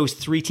amongst those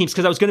 3 teams.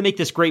 Because I was going to make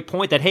this great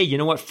point that, hey, you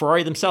know what?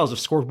 Ferrari themselves have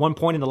scored 1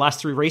 point in the last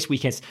 3 race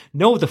weekends.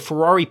 No, the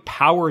Ferrari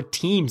powered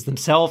teams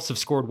themselves have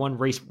scored 1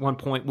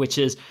 point, which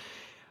is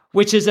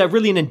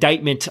really an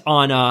indictment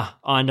on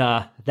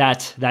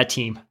that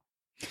team.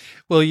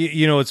 Well,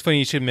 you know, it's funny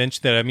you should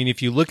mention that. I mean,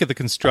 if you look at the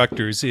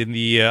constructors in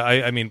the,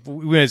 I mean,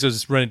 we might as well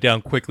just run it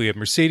down quickly. At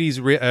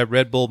Mercedes,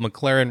 Red Bull,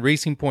 McLaren,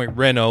 Racing Point,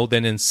 Renault.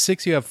 Then in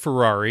 6th, you have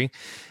Ferrari.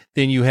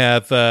 Then you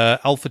have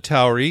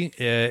AlphaTauri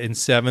in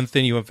 7th.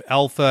 Then you have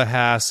Alpha,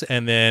 Haas,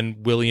 and then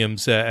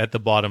Williams at the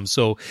bottom.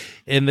 So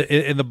in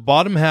the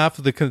bottom half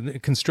of the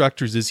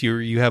constructors this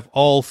year, you have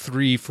all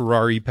 3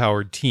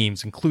 Ferrari-powered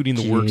teams, including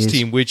the Works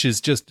team, which is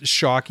just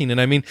shocking.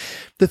 And I mean,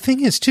 the thing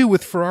is too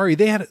with Ferrari,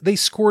 they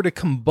scored a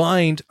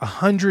combined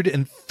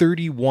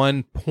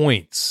 131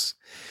 points.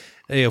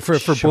 You know,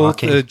 for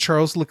both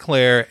Charles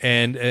Leclerc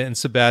and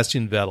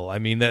Sebastian Vettel. I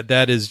mean,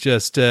 that is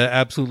just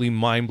absolutely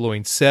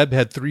mind-blowing. Seb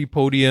had 3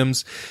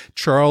 podiums.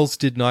 Charles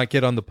did not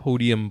get on the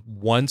podium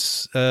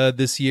once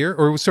this year.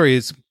 Or, sorry,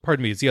 it's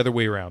the other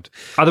way around.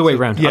 Other way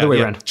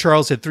around.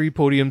 Charles had 3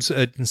 podiums,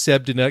 and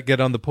Seb did not get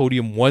on the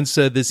podium once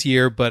this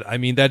year. But, I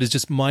mean, that is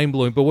just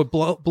mind-blowing. But what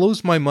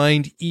blows my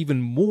mind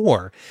even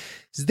more,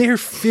 they're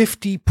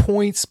 50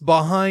 points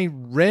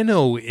behind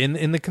Renault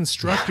in the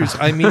constructors.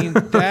 I mean,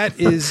 that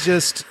is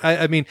just,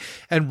 I mean,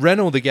 and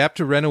Renault, the gap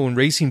to Renault and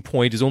Racing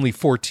Point is only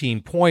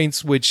 14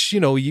 points, which, you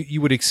know, you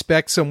would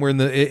expect somewhere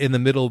in the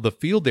middle of the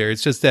field there.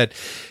 It's just that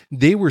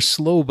they were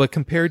slow, but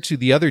compared to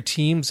the other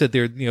teams that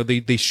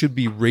they should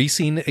be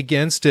racing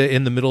against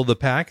in the middle of the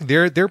pack,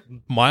 they're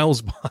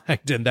miles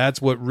behind. And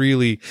that's what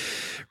really,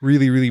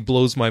 really, really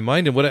blows my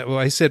mind. And what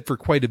I said for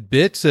quite a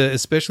bit,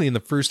 especially in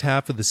the first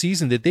half of the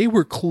season, that they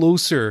were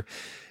closer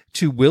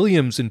to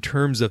Williams in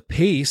terms of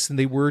pace than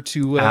they were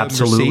to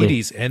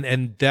Mercedes.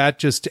 And that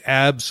just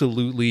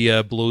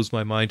absolutely blows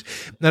my mind.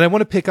 And I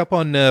want to pick up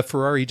on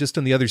Ferrari just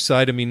on the other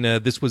side. I mean,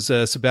 this was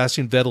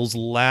Sebastian Vettel's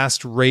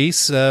last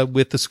race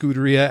with the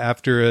Scuderia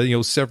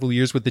after several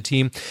years with the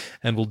team,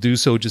 and we'll do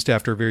so just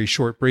after a very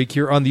short break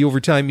here on the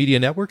Overtime Media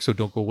Network. So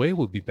don't go away.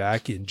 We'll be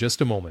back in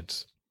just a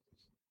moment.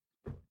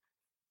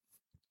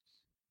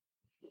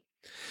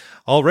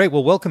 All right.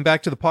 Well, welcome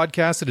back to the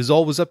podcast. It is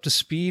always up to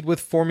speed with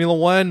Formula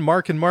One.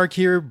 Mark and Mark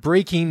here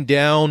breaking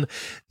down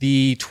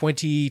the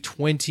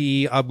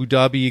 2020 Abu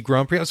Dhabi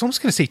Grand Prix. I was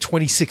almost going to say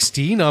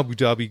 2016 Abu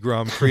Dhabi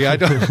Grand Prix. I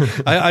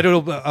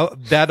don't know.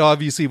 That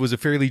obviously was a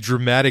fairly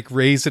dramatic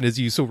race. And as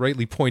you so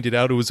rightly pointed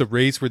out, it was a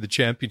race where the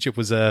championship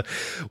was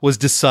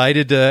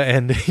decided.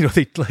 And,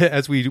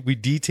 as we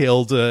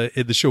detailed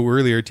in the show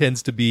earlier,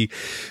 tends to be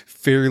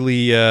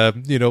fairly,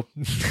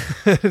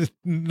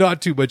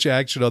 not too much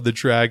action on the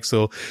track.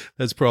 So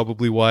that's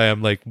probably why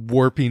I'm like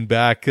warping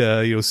back,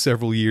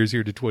 several years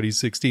here to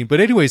 2016. But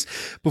anyways,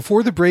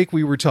 before the break,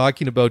 we were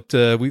talking about,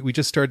 we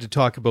just started to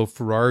talk about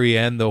Ferrari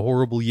and the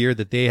horrible year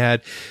that they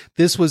had.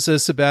 This was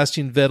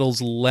Sebastian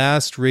Vettel's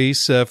last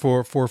race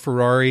for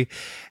Ferrari.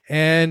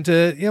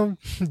 And,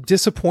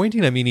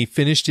 disappointing. I mean, he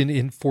finished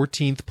in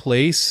 14th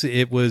place.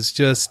 It was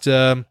just,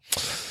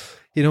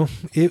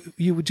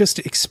 you would just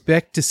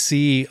expect to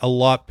see a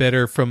lot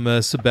better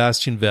from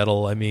Sebastian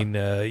Vettel. I mean,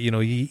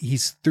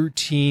 he's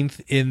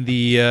 13th in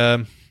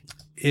the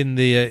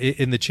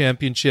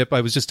championship.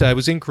 I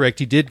was incorrect.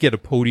 He did get a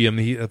podium.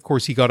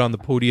 He got on the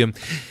podium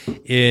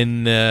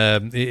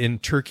in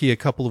Turkey a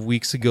couple of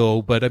weeks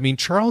ago. But I mean,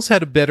 Charles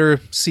had a better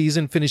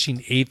season, finishing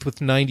 8th with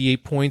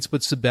 98 points.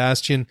 But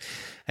Sebastian,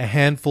 a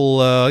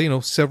handful,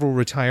 several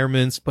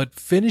retirements, but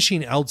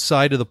finishing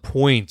outside of the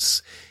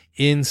points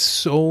in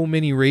so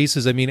many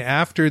races. I mean,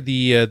 after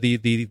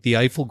the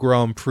Eiffel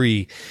Grand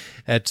Prix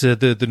at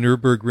the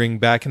Nürburgring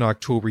back in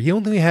October, he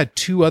only had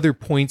 2 other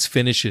points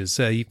finishes.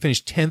 He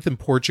finished 10th in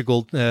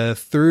Portugal,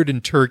 3rd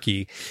in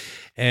Turkey.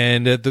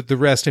 And the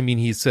rest, I mean,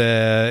 he's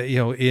at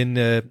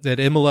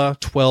Imola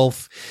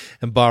 12th,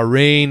 and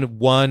Bahrain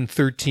 1,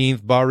 13th,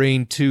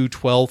 Bahrain 2,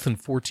 12th,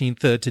 and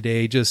 14th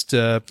today. Just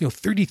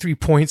 33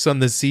 points on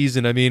the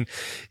season. I mean,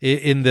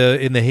 in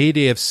the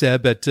heyday of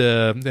Seb at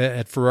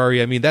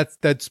Ferrari, I mean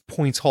that's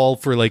points haul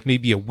for like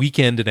maybe a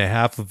weekend and a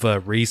half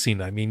of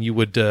racing. I mean, you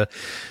would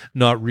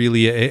not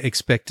really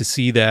expect to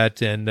see that,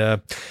 and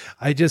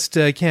I just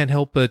can't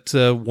help but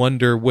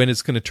wonder when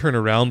it's going to turn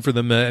around for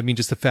them. I mean,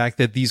 just the fact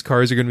that these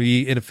cars are going to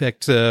be in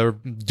effect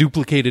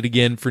duplicated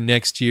again for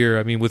next year.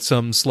 I mean, with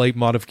some slight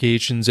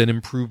modifications and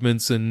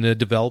improvements and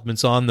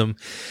developments on them.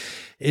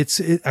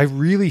 I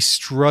really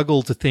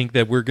struggle to think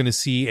that we're going to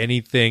see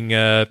anything,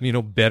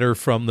 better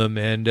from them.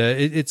 And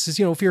it's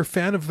if you're a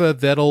fan of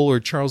Vettel or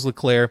Charles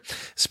Leclerc,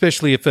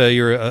 especially if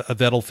you're a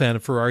Vettel fan, a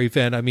Ferrari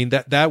fan, I mean,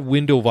 that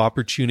window of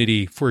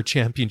opportunity for a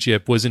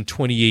championship was in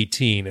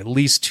 2018, at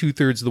least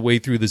 2/3 of the way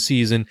through the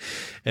season.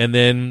 And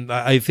then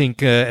I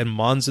think in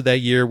Monza that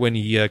year when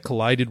he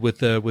collided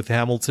with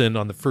Hamilton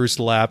on the first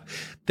lap,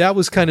 that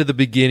was kind of the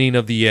beginning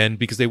of the end,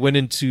 because they went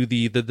into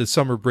the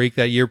summer break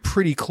that year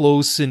pretty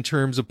close in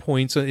terms of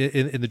points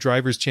in the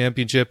Drivers'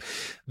 Championship.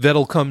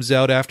 Vettel comes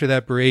out after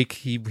that break.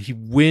 He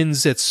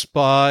wins at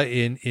Spa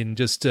in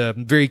just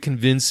very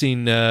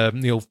convincing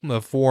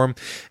form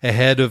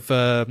ahead of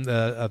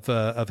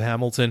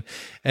Hamilton,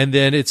 and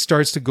then it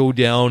starts to go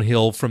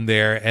downhill from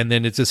there. And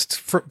then it's just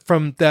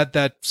from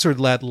that sort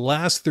of that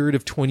last third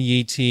of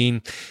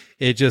 2018.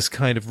 It just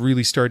kind of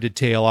really started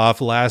to tail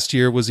off. Last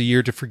year was a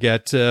year to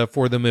forget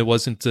for them. It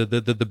wasn't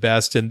the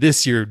best. And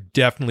this year,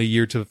 definitely a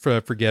year to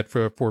forget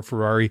for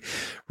Ferrari,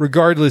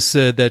 regardless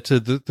that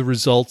the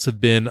results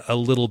have been a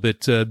little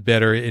bit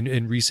better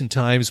in recent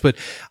times. But,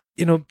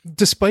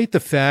 despite the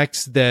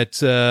fact that,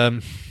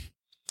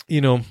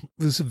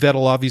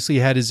 Vettel obviously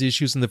had his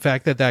issues, and the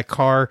fact that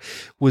car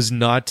was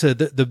not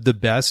the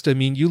best. I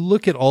mean, you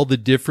look at all the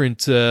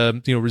different,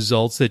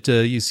 results that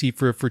you see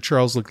for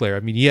Charles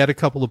Leclerc. I mean, he had a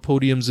couple of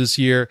podiums this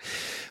year,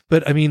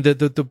 but I mean,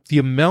 the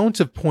amount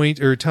of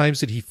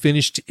times that he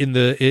finished in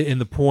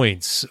the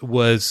points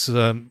was,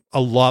 a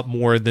lot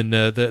more than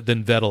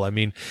Vettel. I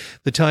mean,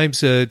 the times,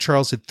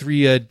 Charles had 4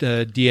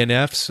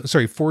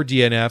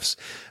 DNFs.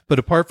 But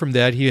apart from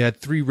that, he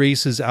had 3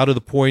 races out of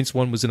the points.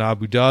 One was in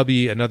Abu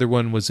Dhabi, another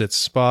one was at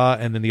Spa,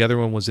 and then the other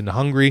one was in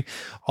Hungary.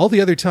 All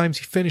the other times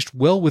he finished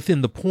well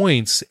within the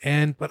points.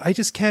 But I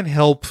just can't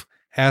help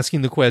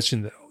asking the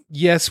question.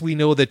 Yes, we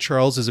know that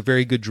Charles is a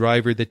very good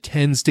driver that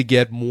tends to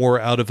get more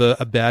out of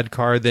a bad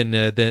car than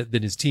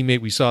his teammate.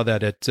 We saw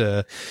that at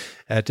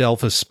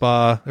Alpha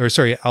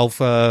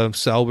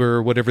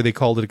Sauber, whatever they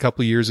called it a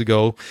couple of years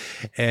ago.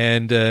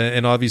 And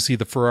obviously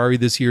the Ferrari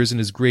this year isn't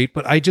as great,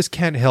 but I just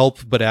can't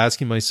help but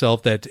asking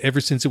myself that ever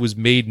since it was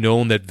made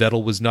known that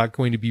Vettel was not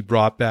going to be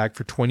brought back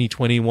for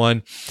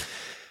 2021,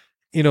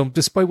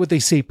 despite what they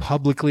say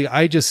publicly,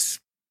 I just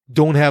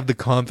don't have the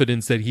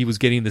confidence that he was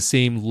getting the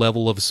same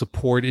level of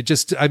support.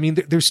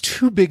 There's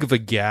too big of a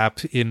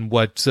gap in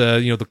what,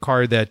 the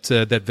car that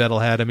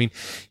Vettel had. I mean,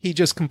 he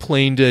just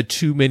complained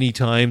too many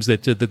times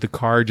that the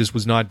car just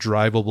was not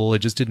drivable. It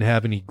just didn't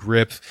have any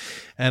grip.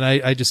 And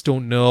I just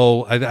don't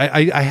know.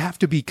 I have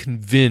to be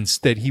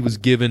convinced that he was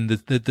given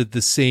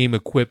the same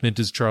equipment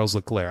as Charles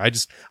Leclerc.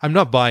 I'm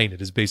not buying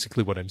it, is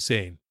basically what I'm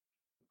saying.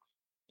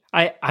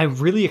 I'm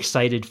really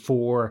excited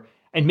for,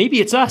 and maybe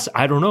it's us,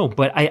 I don't know,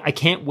 but I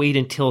can't wait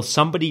until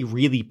somebody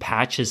really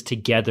patches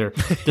together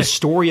the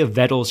story of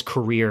Vettel's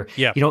career.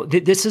 Yeah.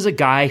 This is a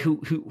guy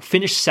who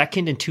finished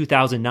second in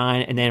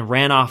 2009 and then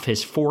ran off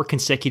his 4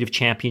 consecutive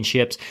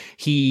championships.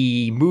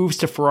 He moves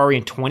to Ferrari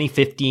in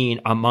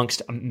 2015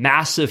 amongst a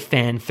massive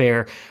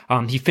fanfare.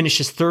 He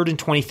finishes third in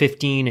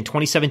 2015. In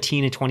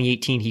 2017 and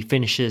 2018, he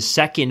finishes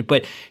second.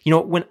 But,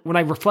 when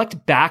I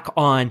reflect back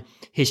on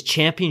his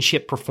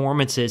championship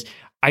performances,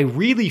 I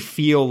really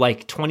feel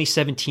like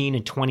 2017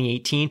 and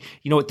 2018,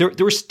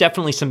 there was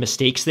definitely some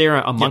mistakes there.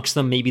 Amongst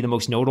them, maybe the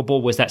most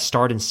notable was that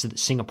start in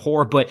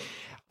Singapore. But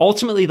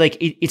ultimately,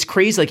 it's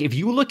crazy. Like, if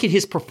you look at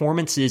his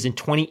performances in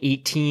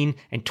 2018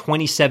 and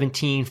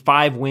 2017,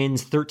 5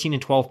 wins, 13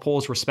 and 12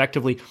 poles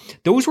respectively,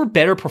 those were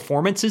better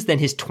performances than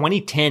his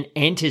 2010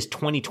 and his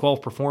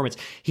 2012 performance.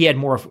 He had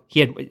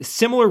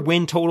similar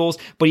win totals,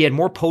 but he had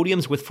more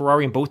podiums with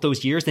Ferrari in both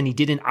those years than he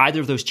did in either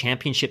of those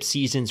championship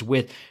seasons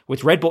with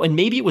Red Bull. And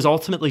maybe it was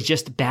ultimately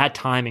just bad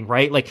timing,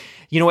 right? Like,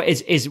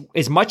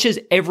 as much as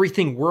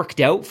everything worked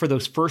out for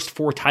those first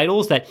 4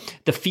 titles, that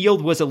the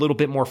field was a little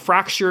bit more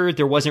fractured.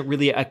 There wasn't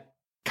really a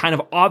kind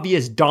of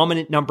obvious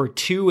dominant number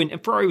 2,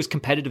 and Ferrari was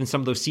competitive in some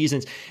of those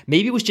seasons.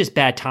 Maybe it was just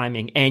bad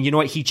timing. And you know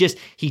what? He just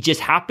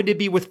happened to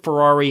be with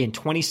Ferrari in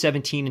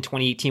 2017 and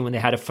 2018 when they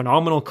had a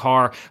phenomenal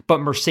car, but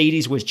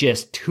Mercedes was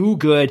just too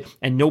good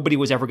and nobody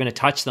was ever going to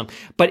touch them.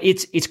 But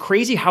it's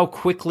crazy how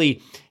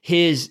quickly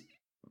his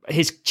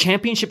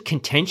championship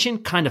contention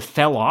kind of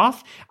fell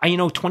off.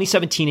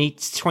 2017,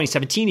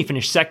 he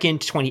finished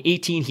second.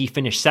 2018, he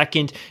finished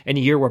second in a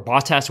year where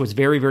Bottas was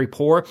very, very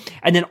poor.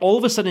 And then all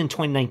of a sudden in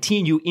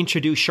 2019, you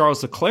introduce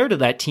Charles Leclerc to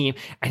that team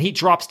and he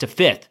drops to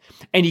 5th.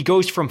 And he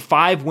goes from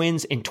 5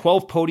 wins and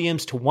 12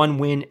 podiums to 1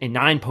 win and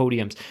 9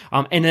 podiums.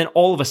 And then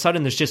all of a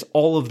sudden, there's just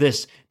all of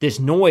this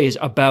noise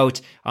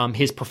about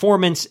his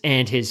performance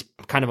and his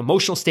kind of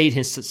emotional state,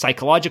 his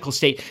psychological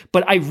state.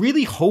 But I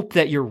really hope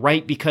that you're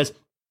right, because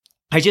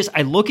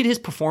I look at his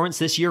performance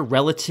this year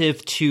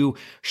relative to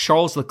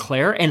Charles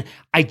Leclerc, and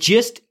I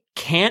just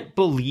can't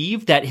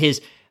believe that his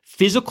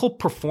physical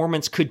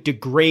performance could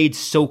degrade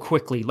so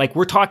quickly. Like,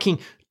 we're talking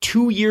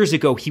 2 years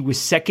ago, he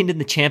was second in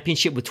the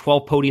championship with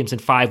 12 podiums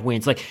and 5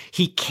 wins. Like,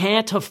 he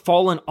can't have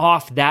fallen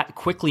off that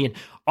quickly. And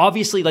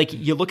obviously, like,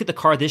 you look at the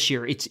car this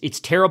year, it's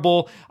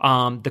terrible.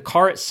 The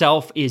car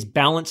itself is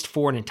balanced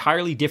for an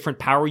entirely different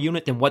power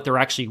unit than what they're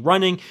actually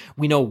running.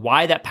 We know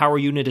why that power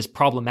unit is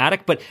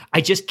problematic, but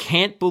I just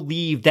can't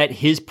believe that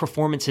his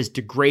performance has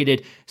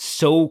degraded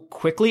so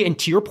quickly. And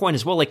to your point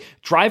as well, like,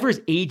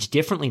 drivers age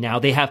differently now.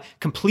 They have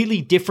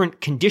completely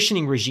different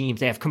conditioning regimes.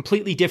 They have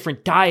completely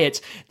different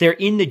diets. They're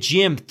in the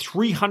gym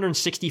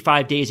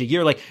 365 days a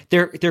year. Like,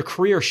 their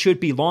career should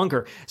be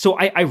longer. So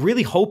I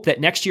really hope that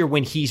next year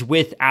when he's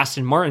with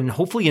Aston Martin,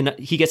 hopefully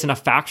he gets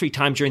enough factory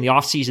time during the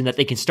offseason that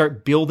they can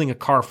start building a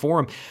car for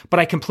him. But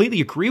I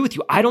completely agree with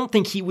you. I don't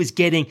think he was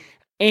getting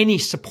any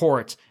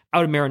support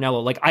out of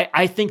Maranello. Like,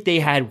 I think they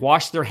had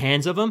washed their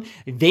hands of him.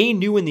 They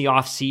knew in the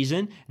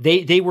offseason,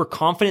 they were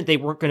confident they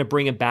weren't going to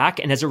bring him back.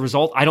 And as a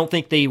result, I don't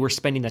think they were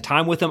spending the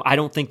time with him. I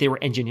don't think they were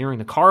engineering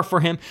the car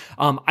for him.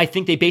 I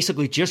think they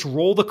basically just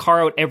roll the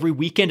car out every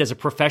weekend as a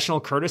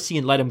professional courtesy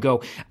and let him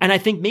go. And I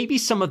think maybe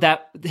some of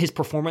that, his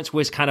performance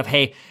was kind of,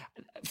 hey,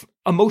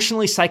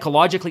 emotionally,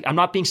 psychologically, I'm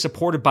not being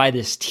supported by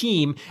this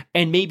team.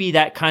 And maybe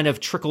that kind of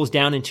trickles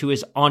down into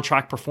his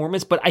on-track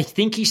performance. But I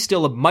think he's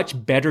still a much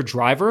better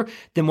driver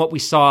than what we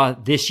saw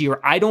this year.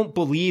 I don't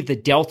believe the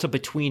delta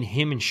between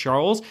him and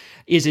Charles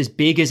is as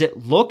big as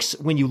it looks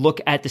when you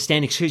look at the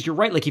standings. Because you're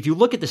right. Like, if you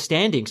look at the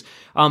standings,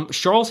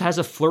 Charles has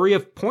a flurry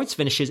of points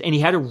finishes, and he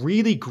had a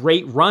really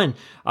great run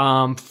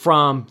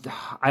from,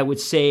 I would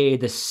say,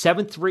 the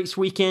 7th race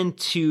weekend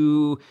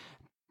to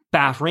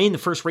Bahrain, the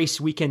first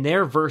race weekend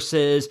there,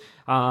 versus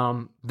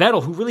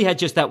Vettel, who really had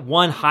just that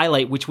one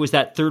highlight, which was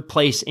that 3rd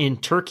place in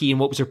Turkey in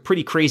what was a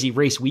pretty crazy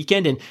race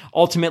weekend. And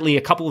ultimately,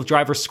 a couple of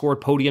drivers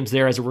scored podiums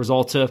there as a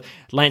result of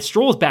Lance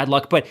Stroll's bad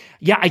luck. But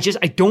yeah, I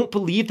don't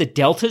believe the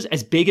delta's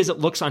as big as it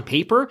looks on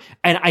paper.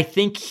 And I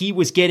think he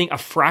was getting a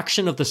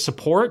fraction of the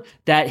support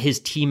that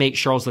his teammate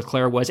Charles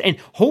Leclerc was. And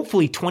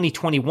hopefully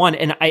 2021,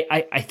 and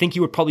I think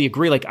you would probably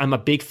agree, like, I'm a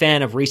big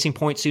fan of Racing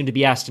Point, soon to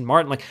be Aston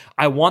Martin. Like,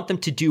 I want them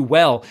to do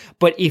well.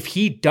 But if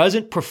he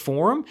doesn't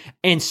perform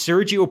and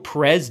Sergio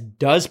Perez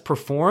does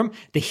perform,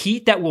 the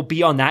heat that will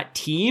be on that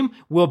team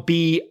will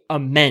be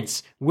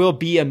immense.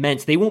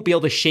 They won't be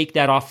able to shake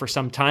that off for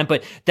some time.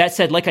 But that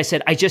said, like I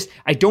said,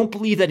 I don't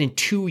believe that in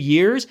 2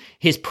 years,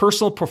 his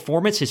personal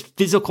performance, his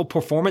physical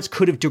performance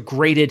could have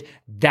degraded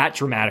that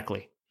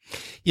dramatically.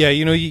 Yeah,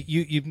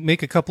 you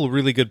make a couple of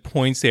really good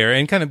points there,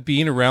 and kind of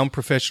being around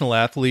professional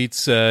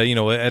athletes, at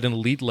an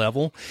elite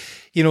level.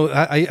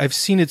 I've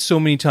seen it so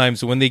many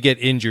times when they get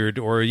injured,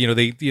 or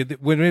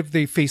whenever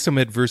they face some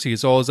adversity,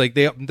 it's always like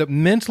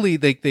mentally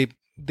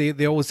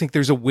they always think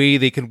there's a way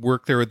they can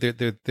work their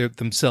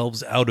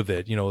themselves out of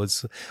it.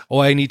 It's,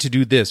 I need to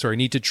do this, or I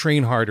need to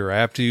train harder. I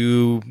have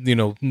to,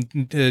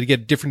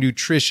 get different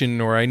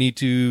nutrition, or I need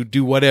to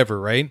do whatever,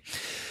 right?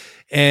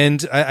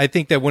 And I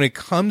think that when it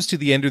comes to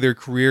the end of their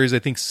careers, I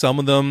think some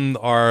of them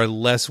are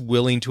less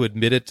willing to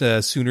admit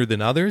it sooner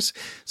than others.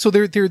 So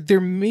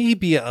there may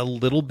be a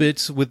little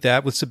bit with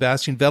that with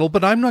Sebastian Vettel,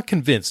 but I'm not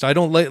convinced. I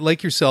don't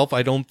like yourself.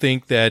 I don't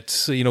think that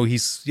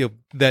he's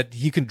that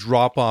he can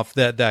drop off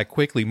that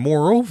quickly.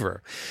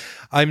 Moreover,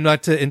 I'm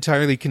not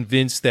entirely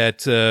convinced that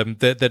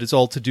that it's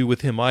all to do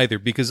with him either,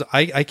 because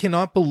I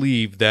cannot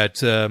believe that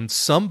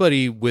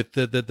somebody with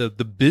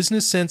the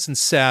business sense and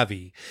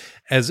savvy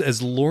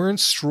as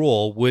Lawrence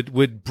Stroll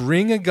would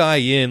bring a guy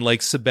in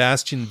like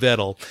Sebastian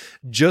Vettel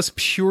just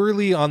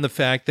purely on the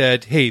fact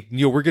that, hey,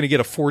 we're going to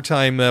get a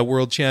 4-time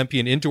world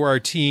champion into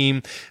our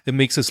team that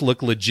makes us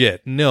look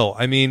legit. No,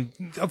 I mean,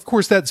 of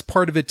course that's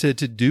part of it to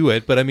do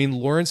it, but I mean,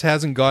 Lawrence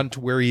hasn't gotten to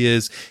where he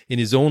is in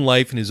his own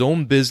life, in his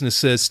own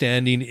business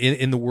standing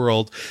in the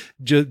world,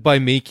 just by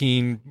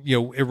making,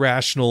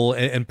 irrational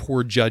and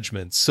poor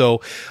judgments. So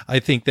I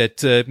think that,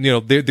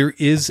 there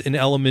is an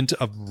element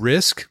of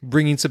risk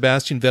bringing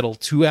Sebastian Vettel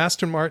to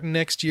Aston Martin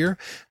next year,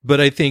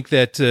 but I think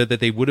that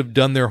they would have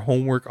done their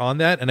homework on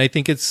that, and I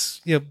think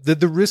it's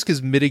the risk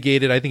is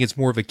mitigated. I think it's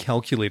more of a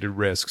calculated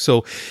risk.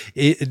 So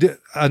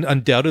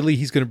undoubtedly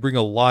he's going to bring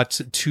a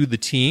lot to the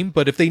team,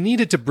 but if they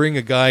needed to bring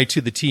a guy to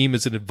the team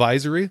as an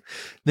advisory,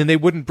 then they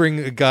wouldn't bring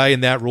a guy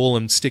in that role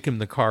and stick him in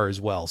the car as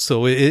well.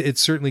 So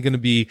it's certainly going to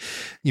be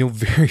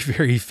very,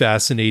 very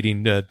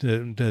fascinating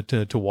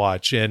to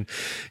watch. And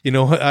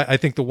I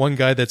think the one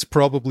guy that's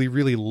probably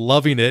really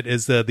loving it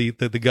is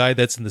the guy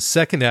that's in the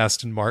second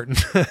Aston Martin,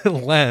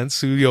 Lance,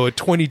 who, at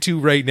 22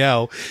 right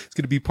now, is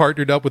going to be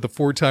partnered up with a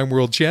 4-time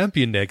world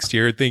champion next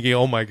year, thinking,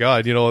 oh my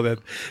God, that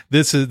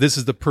this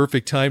is the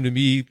perfect time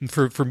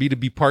for me to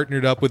be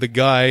partnered up with a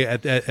guy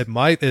at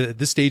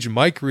this stage in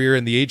my career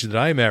and the age that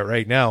I'm at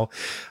right now.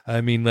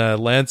 I mean,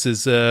 Lance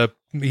is,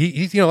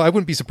 He I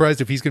wouldn't be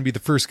surprised if he's going to be the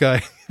first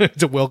guy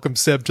to welcome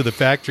Seb to the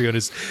factory on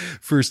his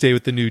first day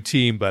with the new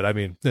team. But I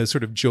mean,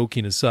 sort of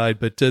joking aside,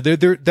 but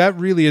that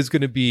really is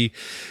going to be,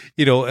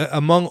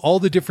 among all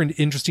the different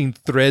interesting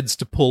threads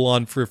to pull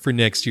on for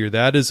next year,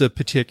 that is a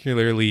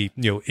particularly,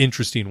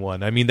 interesting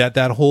one. I mean,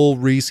 that whole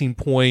Racing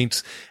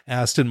Point,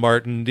 Aston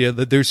Martin,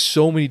 there's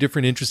so many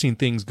different interesting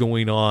things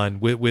going on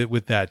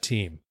with that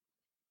team.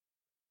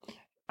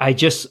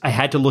 I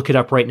had to look it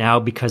up right now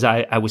because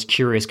I was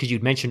curious, because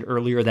you'd mentioned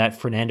earlier that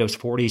Fernando's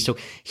 40. So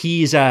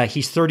he's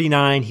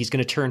 39. He's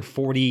going to turn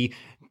 40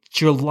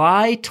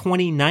 July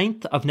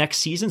 29th of next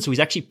season. So he's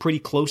actually pretty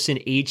close in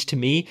age to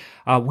me.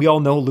 We all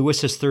know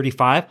Lewis is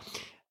 35.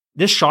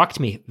 This shocked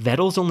me.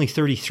 Vettel's only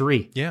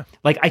 33. Yeah.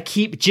 Like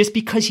just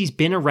because he's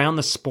been around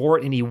the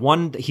sport and he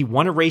won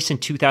a race in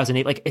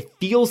 2008, like it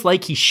feels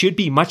like he should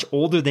be much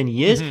older than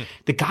he is. Mm-hmm.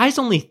 The guy's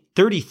only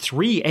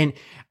 33. And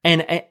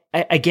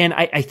again,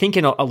 I think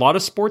in a lot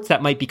of sports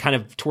that might be kind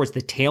of towards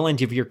the tail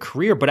end of your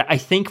career, but I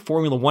think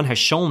Formula One has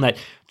shown that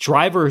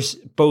drivers,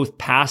 both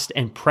past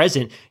and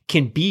present,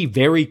 can be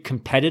very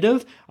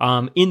competitive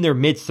in their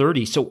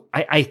mid-30s. So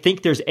I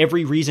think there's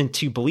every reason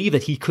to believe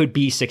that he could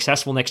be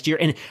successful next year.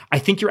 And I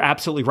think you're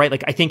absolutely right.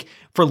 Like, I think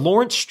for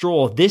Lawrence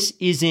Stroll, this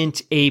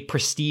isn't a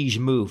prestige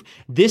move.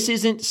 This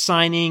isn't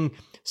signing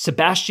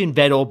Sebastian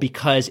Vettel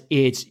because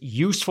it's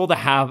useful to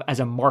have as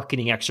a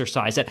marketing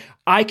exercise, that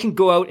I can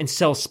go out and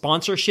sell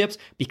sponsorships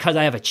because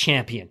I have a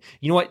champion.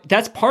 You know what?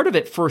 That's part of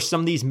it for some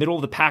of these middle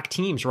of the pack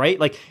teams, right?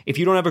 Like, if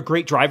you don't have a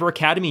great driver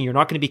academy and you're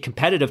not going to be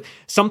competitive,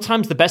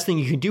 sometimes the best thing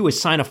you can do is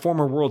sign a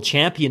former world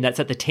champion that's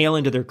at the tail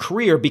end of their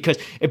career, because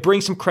it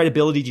brings some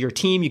credibility to your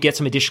team. You get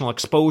some additional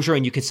exposure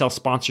and you can sell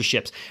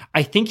sponsorships.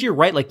 I think you're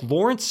right. Like,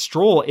 Lawrence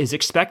Stroll is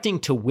expecting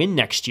to win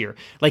next year.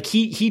 Like,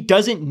 he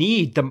doesn't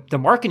need the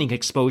marketing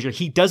exposure.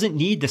 He doesn't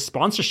need the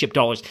sponsorship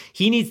dollars.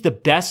 He needs the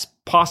best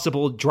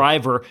possible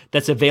driver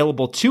that's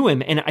available to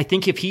him. And I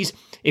think if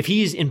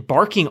he's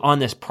embarking on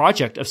this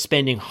project of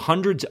spending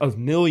hundreds of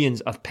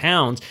millions of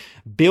pounds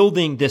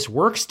building this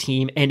works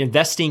team and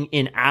investing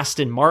in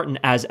Aston Martin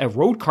as a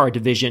road car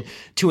division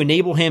to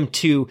enable him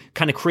to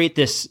kind of create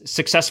this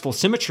successful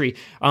symmetry,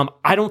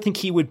 I don't think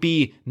he would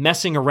be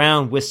messing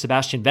around with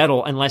Sebastian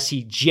Vettel unless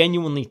he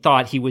genuinely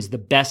thought he was the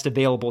best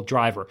available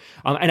driver.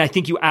 And I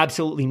think you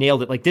absolutely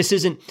nailed it. Like, this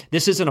isn't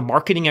a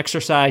marketing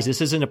exercise.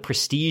 This isn't a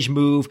prestige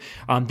move.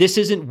 This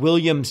isn't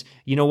Williams,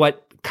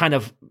 kind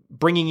of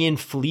bringing in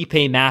Felipe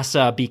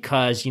Massa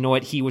because,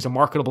 he was a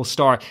marketable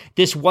star.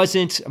 This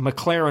wasn't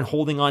McLaren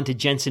holding on to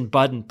Jenson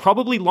Button,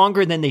 probably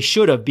longer than they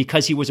should have,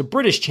 because he was a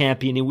British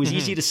champion. It was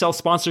easy to sell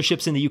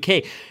sponsorships in the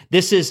UK.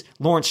 This is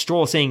Lawrence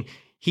Stroll saying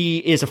he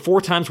is a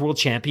 4 times world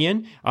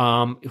champion,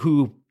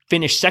 who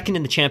finished second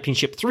in the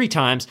championship 3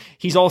 times.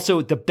 He's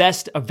also the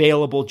best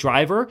available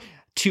driver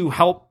to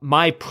help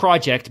my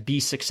project be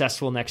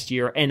successful next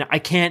year. And I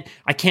can't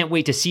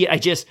wait to see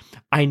it.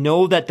 I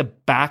know that the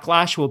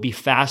backlash will be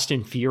fast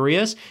and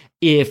furious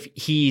if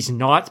he's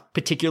not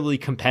particularly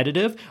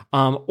competitive,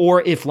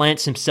 or if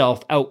Lance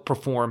himself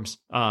outperforms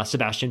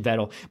Sebastian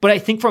Vettel. But I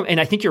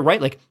think you're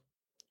right. Like,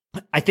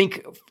 I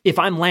think if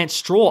I'm Lance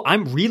Stroll,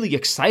 I'm really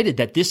excited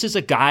that this is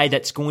a guy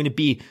that's going to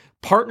be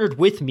partnered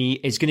with me,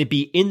 is going to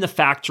be in the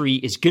factory,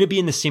 is going to be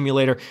in the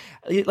simulator.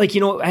 Like,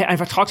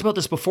 I've talked about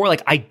this before.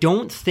 Like, I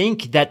don't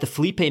think that the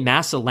Felipe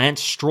Massa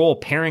Lance Stroll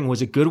pairing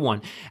was a good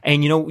one.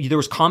 And, there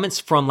was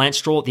comments from Lance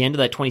Stroll at the end of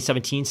that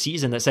 2017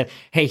 season that said,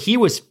 hey, he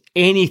was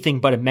anything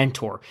but a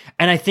mentor.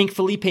 And I think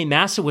Felipe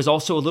Massa was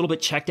also a little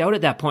bit checked out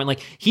at that point.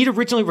 Like, he'd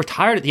originally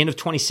retired at the end of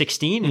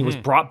 2016 and he was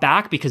brought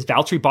back because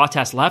Valtteri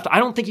Bottas left. I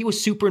don't think he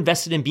was super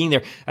invested in being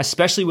there,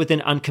 especially with an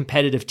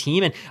uncompetitive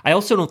team. And I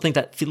also don't think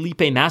that Felipe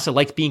Massa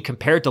liked being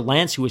compared to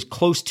Lance, who was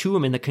close to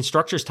him in the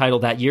constructors title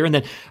that year. And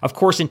then, of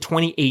course, in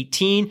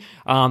 2018,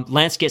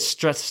 Lance gets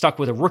stuck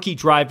with a rookie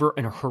driver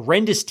and a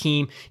horrendous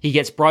team. He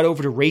gets brought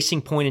over to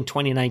Racing Point in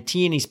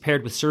 2019. He's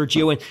paired with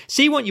Sergio. And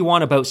say what you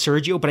want about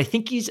Sergio, but I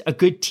think he's a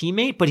good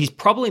teammate, but he's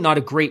probably not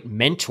a great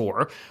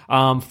mentor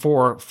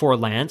for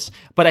Lance.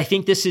 But I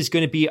think this is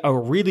going to be a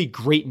really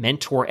great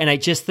mentor. And I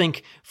just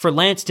think for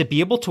Lance to be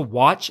able to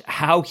watch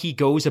how he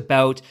goes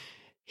about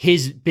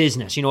his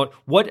business,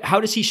 how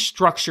does he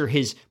structure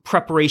his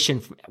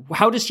preparation?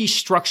 How does he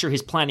structure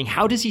his planning?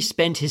 How does he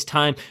spend his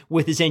time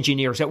with his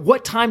engineers? At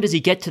what time does he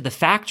get to the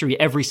factory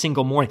every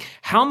single morning?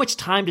 How much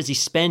time does he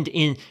spend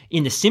in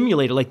the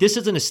simulator? Like, this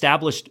is an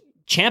established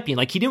champion.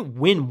 Like, he didn't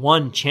win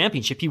 1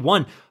 championship. He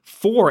won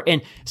 4.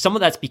 And some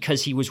of that's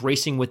because he was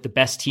racing with the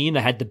best team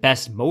that had the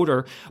best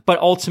motor. But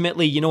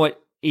ultimately,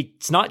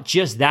 it's not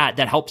just that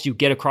helps you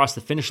get across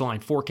the finish line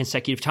 4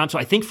 consecutive times. So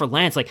I think for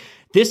Lance, like,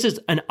 this is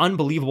an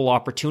unbelievable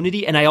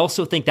opportunity. And I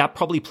also think that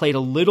probably played a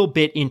little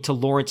bit into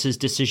Lawrence's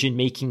decision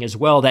making as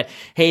well, that,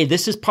 hey,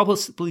 this is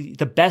probably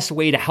the best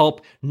way to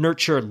help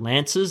nurture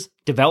Lance's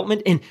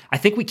development. And I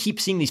think we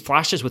keep seeing these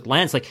flashes with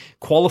Lance, like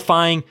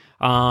qualifying,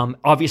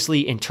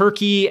 obviously in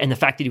Turkey, and the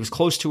fact that he was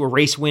close to a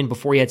race win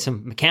before he had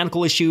some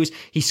mechanical issues.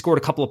 He scored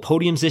a couple of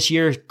podiums this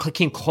year,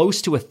 came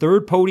close to a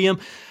 3rd podium.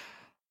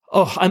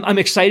 Oh, I'm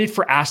excited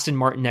for Aston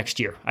Martin next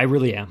year. I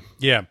really am.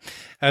 Yeah,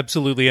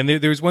 absolutely. And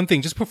there's one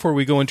thing, just before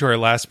we go into our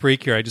last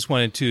break here, I just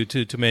wanted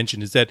to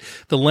mention, is that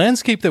the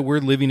landscape that we're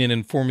living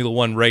in Formula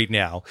One right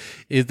now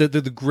is that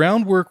the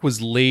groundwork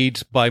was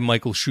laid by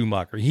Michael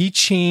Schumacher. He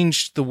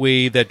changed the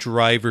way that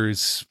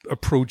drivers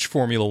approach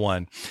Formula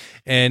One.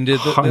 And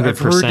I've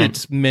heard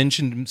it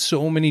mentioned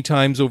so many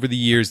times over the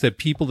years that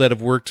people that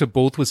have worked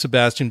both with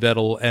Sebastian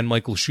Vettel and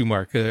Michael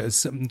Schumacher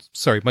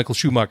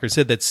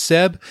said that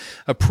Seb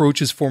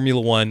approaches Formula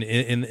One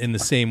in the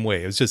same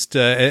way. It was just,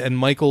 and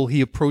Michael,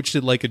 he approached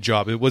it like a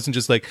job. It wasn't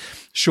just like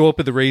show up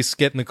at the race,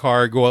 get in the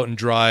car, go out and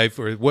drive,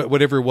 or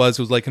whatever it was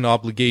like an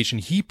obligation.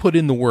 He put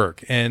in the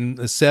work,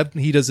 and Seb,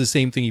 he does the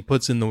same thing. He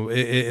puts in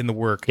the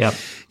work. Yep.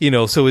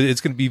 So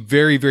it's going to be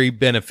very, very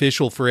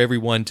beneficial for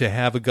everyone to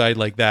have a guy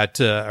like that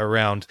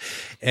around.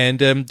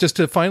 And just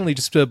to finally,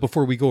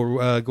 before we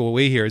go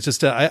away here, it's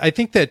just I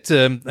think that,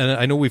 and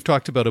I know we've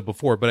talked about it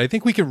before, but I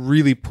think we can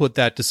really put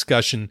that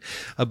discussion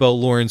about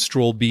Lawrence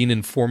Stroll being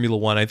in Formula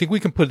One. I think we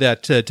can put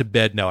that to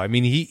bed now. I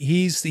mean,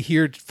 he's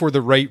here for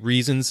the right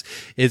reasons.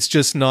 It's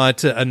just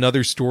not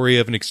another story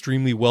of an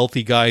extremely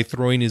wealthy guy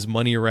throwing his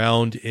money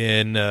around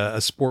in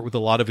a sport with a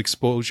lot of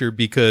exposure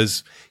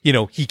because,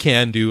 he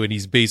can do, and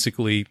he's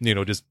basically,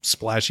 just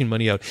splashing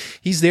money out.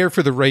 He's there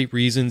for the right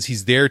reasons.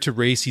 He's there to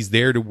race. He's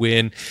there to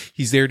win.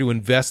 He's there to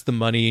invest the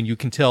money, and you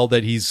can tell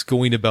that he's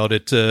going about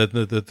it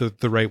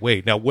the right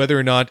way. Now, whether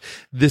or not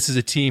this is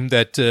a team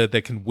that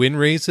can win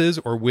races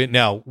or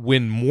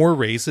win more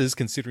races,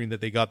 considering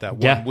that they got that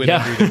one win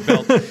under their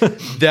belt,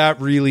 that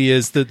really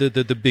is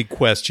the big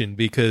question,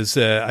 because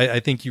I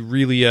think you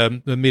really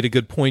made a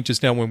good point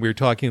just now when we were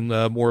talking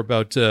more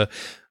about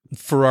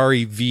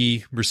Ferrari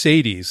v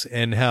Mercedes,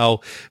 and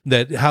how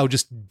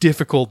just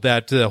difficult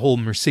that whole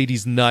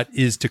Mercedes nut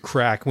is to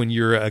crack when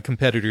you're a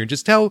competitor, and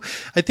just how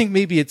I think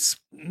maybe it's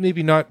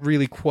not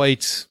really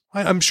quite,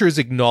 I'm sure is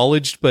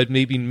acknowledged, but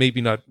maybe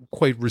not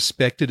quite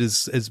respected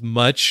as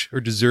much or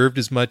deserved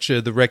as much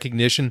the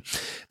recognition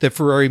that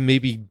Ferrari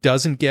maybe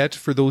doesn't get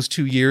for those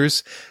 2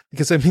 years.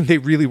 Because, I mean, they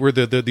really were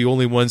the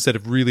only ones that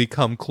have really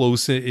come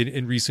close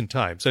in recent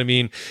times. I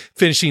mean,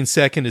 finishing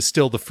second is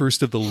still the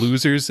first of the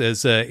losers,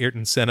 as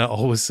Ayrton Senna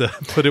always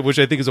put it, which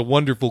I think is a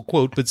wonderful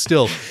quote. But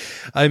still,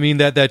 I mean,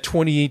 that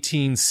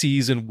 2018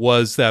 season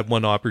was that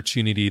one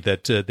opportunity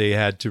that they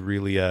had to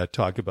really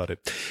talk about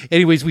it.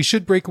 Anyways, we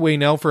should break away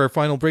now for our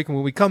final break. And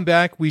when we come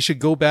back, we should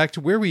go back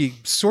to where we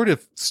sort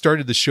of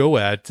started the show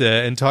at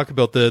and talk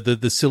about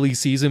the silly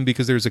season,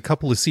 because there's a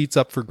couple of seats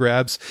up for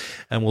grabs,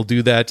 and we'll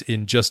do that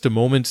in just a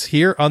moment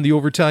here on the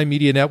Overtime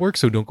Media Network.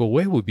 So don't go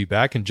away. We'll be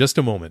back in just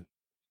a moment.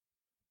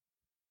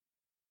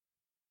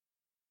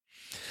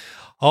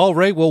 All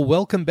right. Well,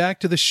 welcome back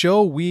to the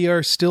show. We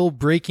are still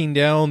breaking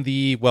down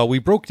we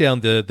broke down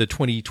the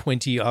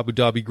 2020 Abu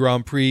Dhabi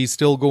Grand Prix,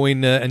 still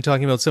going and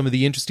talking about some of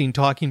the interesting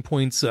talking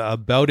points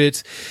about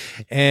it.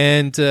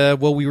 And,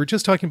 we were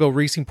just talking about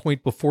Racing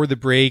Point before the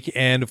break.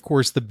 And of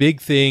course, the big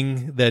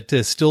thing that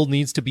still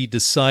needs to be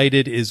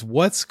decided is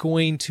what's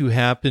going to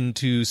happen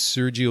to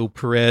Sergio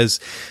Perez.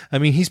 I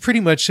mean, he's pretty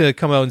much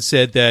come out and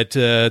said that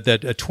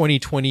a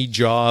 2020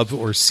 job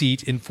or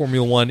seat in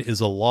Formula One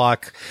is a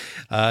lock.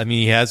 I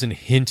mean, he hasn't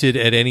hinted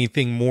at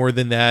anything more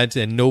than that,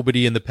 and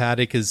nobody in the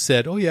paddock has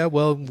said, oh yeah,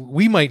 well,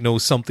 we might know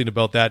something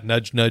about that,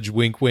 nudge nudge,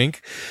 wink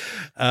wink.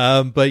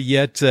 But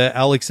yet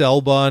Alex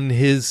Albon,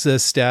 his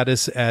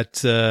status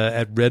at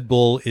Red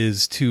Bull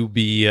is to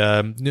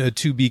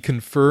be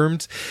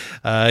confirmed.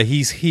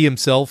 He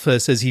himself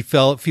says he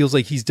feels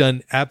like he's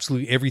done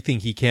absolutely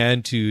everything he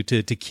can to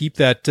keep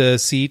that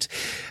seat.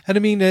 And I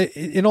mean,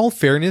 in all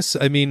fairness,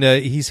 I mean,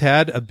 he's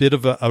had a bit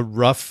of a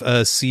rough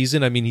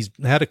season. I mean, he's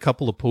had a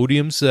couple of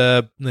podiums,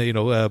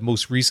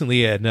 most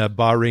recently at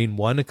Bahrain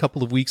 1 a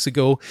couple of weeks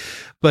ago.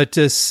 But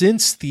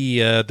since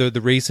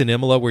the race in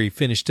Imola, where he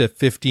finished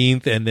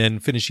 15th and then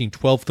finishing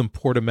 12th in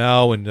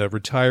Portimao and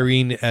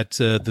retiring at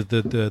the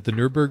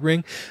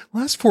Nürburgring,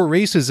 last 4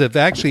 races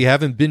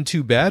haven't been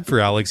too bad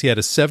for Alex. He had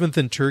a 7th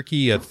in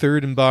Turkey, a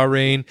 3rd in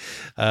Bahrain,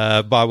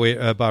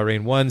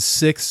 Bahrain 1,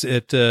 6th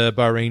at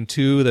Bahrain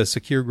 2, the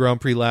Sakir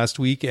Grand Prix last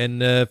week,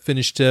 and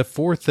finished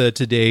 4th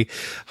today.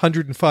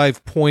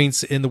 105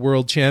 points in the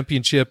World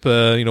Championship.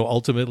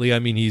 Ultimately, I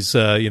mean, he's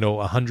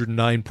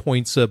 109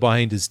 points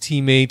behind his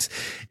teammate.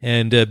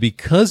 And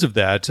because of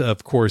that,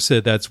 of course,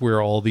 that's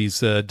where all these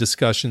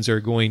discussions are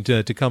going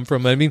to come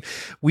from. I mean,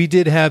 we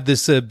did have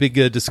this big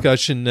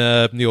discussion,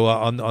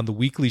 on the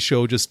weekly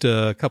show just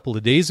a couple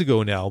of days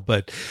ago now.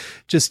 But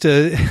just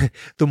the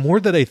more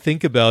that I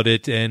think about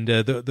it, and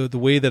the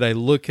way that I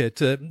look at,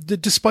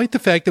 despite the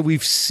fact that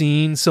we've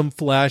seen some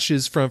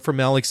flashes from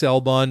Alex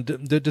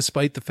Albon,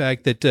 despite the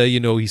fact that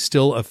he's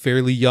still a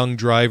fairly young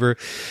driver,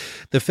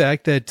 the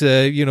fact that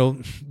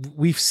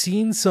we've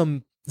seen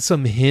some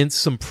hints,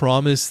 some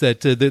promise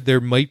that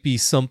there might be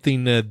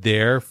something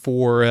there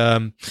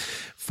for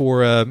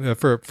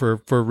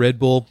Red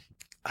Bull.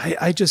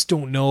 I just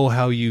don't know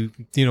how you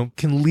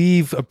can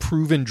leave a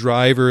proven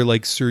driver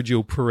like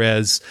Sergio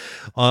Perez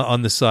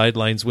on the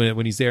sidelines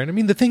when he's there. And I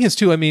mean, the thing is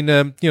too, I mean,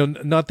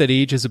 not that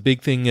age has a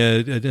big thing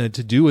to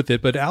do with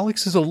it, but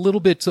Alex is a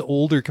little bit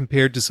older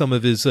compared to some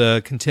of his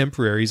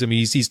contemporaries. I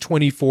mean, he's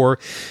 24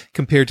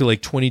 compared to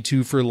like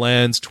 22 for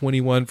Lance,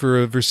 21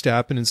 for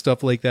Verstappen and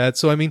stuff like that.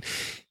 So I mean,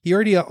 he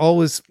already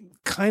always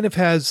kind of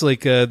has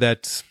like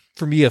that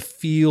for me, a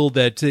feel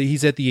that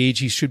he's at the age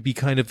he should be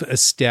kind of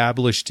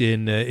established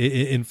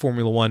in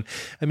Formula One.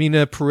 I mean,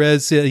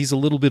 Perez, he's a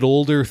little bit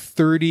older,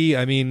 30.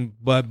 I mean,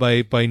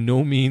 by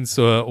no means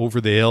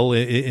over the hill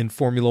in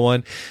Formula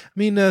One. I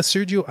mean,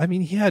 Sergio, I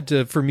mean, he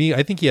had, for me,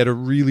 I think he had a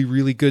really,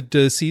 really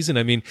good season.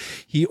 I mean,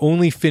 he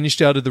only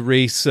finished out of the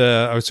race,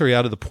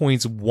 out of the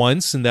points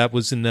once, and that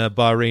was in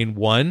Bahrain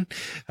 1.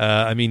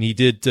 I mean, he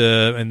did,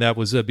 and that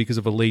was because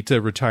of a late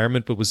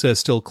retirement, but was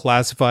still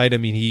classified. I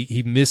mean,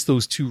 he missed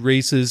those 2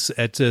 races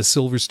at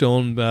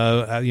Silverstone,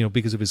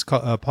 because of his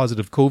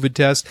positive COVID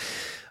test.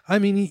 I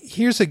mean,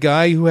 here's a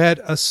guy who had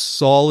a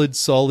solid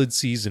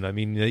season. I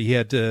mean, he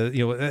had,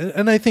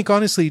 and I think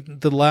honestly,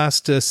 the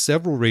last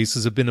several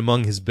races have been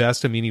among his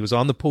best. I mean, he was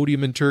on the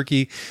podium in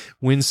Turkey,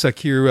 wins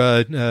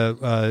Bahrain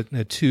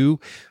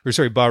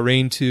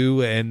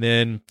 2, and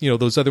then,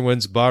 those other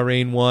ones,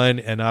 Bahrain 1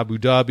 and Abu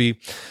Dhabi.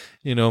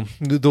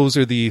 Those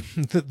are the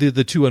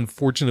 2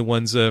 unfortunate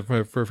ones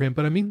for him.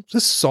 But I mean, it's a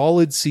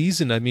solid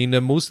season. I mean,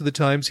 most of the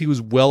times he was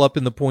well up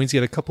in the points. He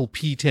had a couple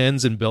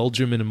P10s in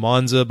Belgium and in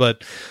Monza,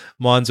 but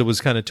Monza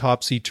was kind of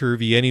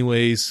topsy-turvy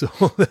anyways. So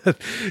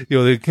that,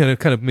 they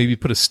kind of maybe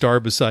put a star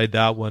beside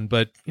that one.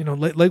 But,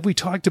 like we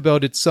talked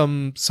about at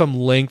some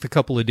length a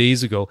couple of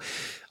days ago,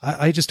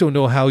 I just don't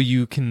know how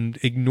you can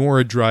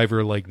ignore a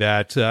driver like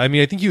that. I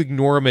mean, I think you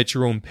ignore him at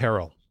your own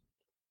peril.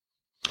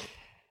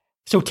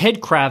 So Ted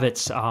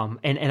Kravitz,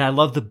 and I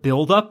love the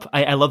buildup.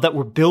 I love that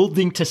we're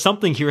building to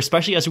something here,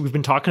 especially as we've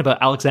been talking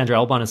about Alexander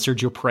Albon and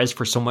Sergio Perez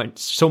for so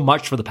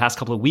much for the past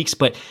couple of weeks.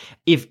 But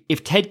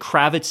if Ted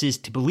Kravitz is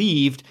to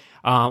believed,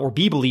 or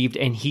be believed,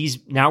 and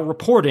he's now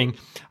reporting,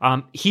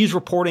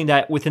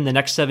 that within the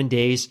next 7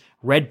 days,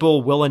 Red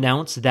Bull will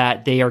announce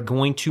that they are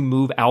going to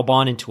move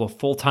Albon into a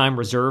full-time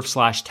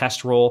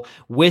reserve/test role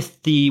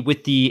with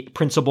the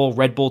principal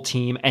Red Bull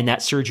team, and that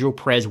Sergio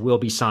Perez will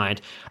be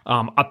signed.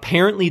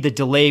 Apparently the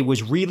delay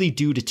was really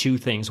due to 2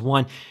 things.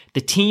 One,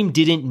 the team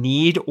didn't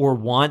need or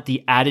want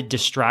the added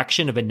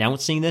distraction of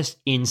announcing this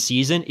in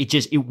season.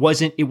 It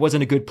wasn't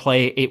a good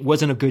play. It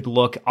wasn't a good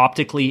look.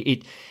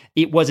 Optically,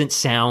 it wasn't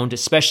sound,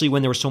 especially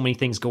when there were so many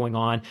things going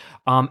on.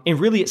 And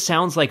really, it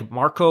sounds like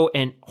Marco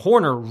and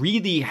Horner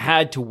really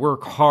had to work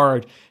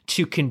hard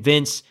to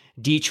convince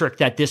Dietrich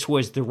that this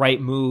was the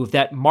right move,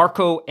 that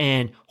Marco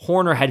and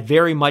Horner had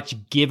very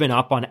much given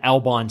up on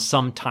Albon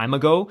some time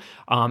ago.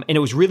 And it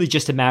was really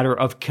just a matter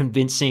of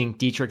convincing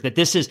Dietrich that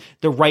this is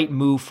the right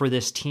move for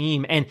this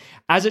team. And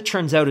as it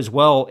turns out as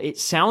well, it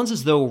sounds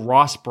as though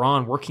Ross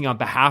Brawn, working on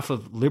behalf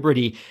of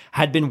Liberty,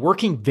 had been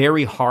working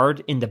very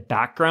hard in the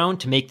background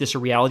to make this a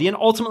reality. And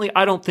ultimately,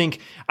 I don't think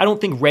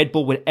Red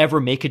Bull would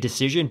ever make a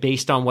decision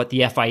based on what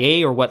the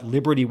FIA or what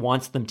Liberty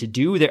wants them to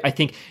do. I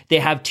think they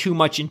have too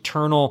much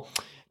internal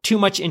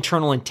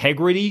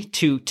integrity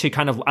to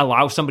kind of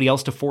allow somebody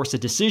else to force a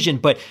decision.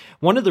 But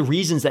one of the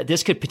reasons that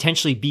this could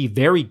potentially be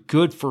very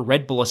good for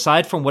Red Bull,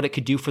 aside from what it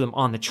could do for them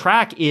on the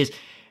track, is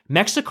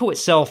Mexico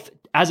itself,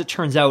 as it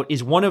turns out,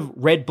 is one of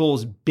Red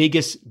Bull's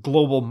biggest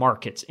global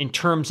markets in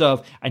terms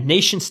of a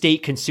nation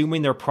state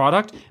consuming their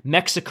product.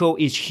 Mexico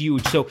is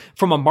huge. So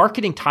from a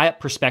marketing tie-up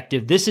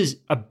perspective, this is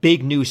a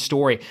big news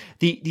story.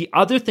 The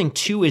other thing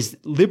too is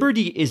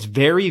Liberty is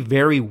very,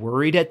 very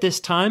worried at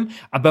this time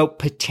about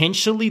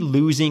potentially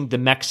losing the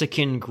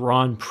Mexican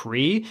Grand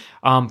Prix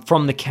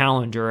from the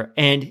calendar.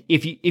 And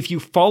if you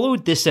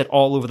followed this at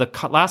all over the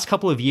last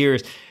couple of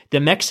years, the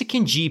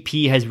Mexican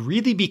GP has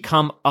really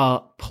become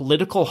a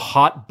political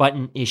hot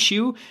button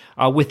issue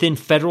within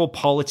federal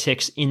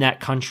politics in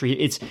that country.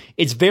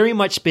 It's very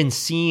much been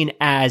seen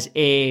as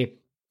a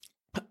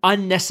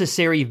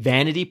unnecessary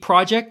vanity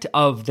project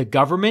of the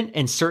government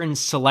and certain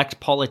select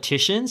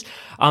politicians.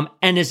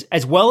 And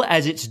as well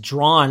as it's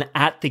drawn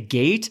at the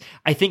gate,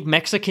 I think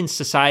Mexican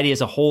society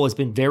as a whole has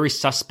been very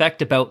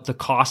suspect about the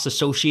costs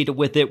associated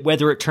with it,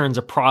 whether it turns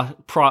a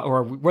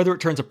whether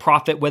it turns a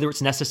profit, whether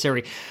it's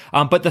necessary.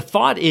 But the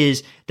thought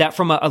is that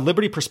from a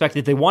Liberty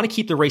perspective, they want to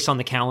keep the race on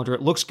the calendar.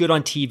 It looks good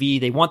on TV.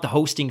 They want the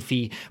hosting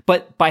fee.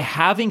 But by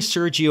having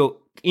Sergio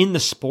in the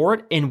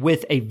sport and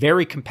with a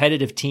very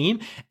competitive team,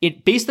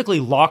 it basically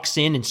locks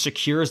in and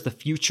secures the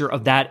future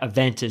of that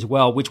event as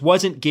well, which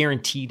wasn't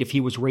guaranteed if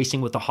he was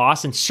racing with the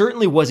Haas, and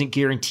certainly wasn't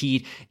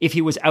guaranteed if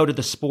he was out of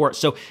the sport.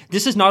 So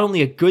this is not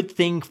only a good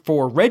thing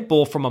for Red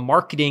Bull from a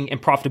marketing and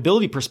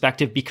profitability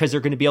perspective, because they're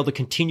going to be able to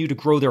continue to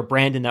grow their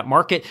brand in that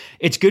market.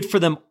 It's good for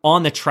them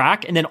on the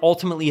track. And then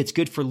ultimately it's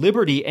good for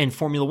Liberty and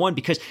Formula One,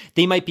 because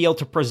they might be able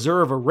to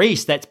preserve a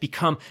race that's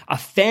become a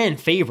fan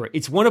favorite.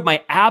 It's one of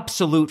my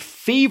absolute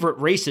favorite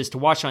races to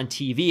watch on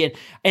TV.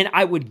 And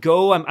I would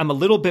go, I'm a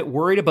little bit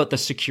worried about the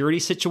security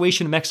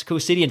situation in Mexico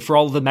City. And for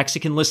all of the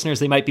Mexican listeners,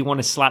 they might be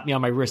wanting to slap me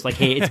on my wrist like,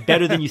 hey, it's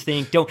better than you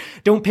think.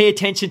 Don't pay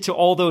attention to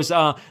all those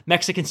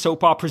Mexican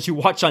soap operas you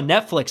watch on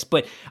Netflix.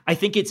 But I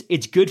think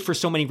it's good for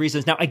so many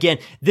reasons. Now, again,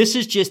 this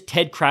is just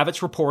Ted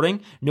Kravitz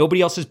reporting.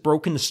 Nobody else has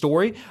broken the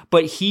story,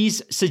 but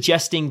he's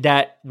suggesting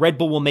that Red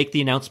Bull will make the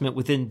announcement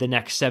within the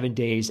next 7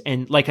 days.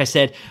 And like I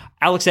said,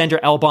 Alexander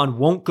Albon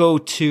won't go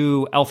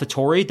to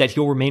AlphaTauri, that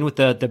he'll remain with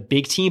the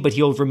big team, but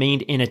he'll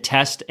remain in a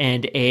test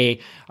and a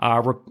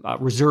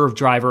reserve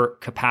driver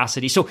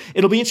capacity. So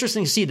it'll be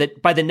interesting to see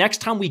that by the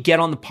next time we get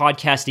on the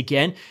podcast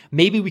again,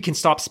 maybe we can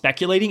stop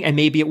speculating and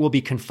maybe it will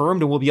be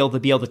confirmed and we'll be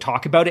able to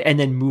talk about it and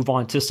then move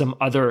on to some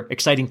other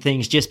exciting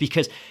things, just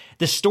because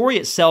the story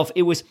itself,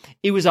 it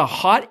was a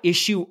hot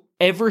issue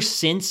ever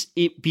since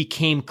it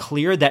became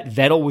clear that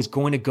Vettel was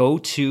going to go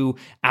to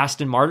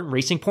Aston Martin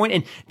Racing Point.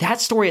 And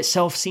that story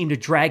itself seemed to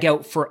drag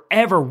out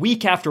forever.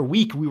 Week after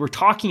week, we were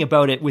talking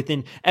about it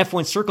within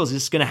F1 circles.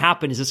 Is this going to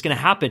happen? Is this going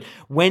to happen?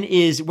 When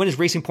is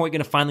Racing Point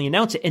going to finally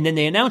announce it? And then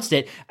they announced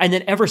it. And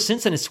then ever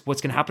since then, it's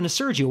what's going to happen to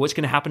Sergio? What's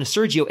going to happen to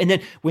Sergio? And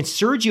then when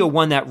Sergio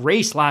won that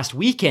race last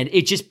weekend,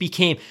 it just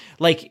became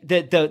like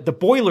the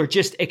boiler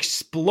just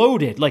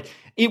exploded. Like,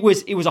 it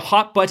was a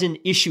hot button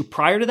issue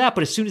prior to that,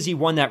 but as soon as he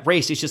won that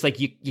race, it's just like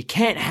you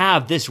can't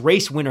have this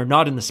race winner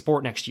not in the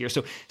sport next year.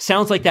 So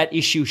sounds like that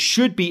issue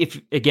should be,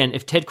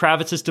 if Ted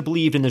Kravitz is to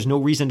believe, and there's no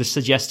reason to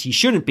suggest he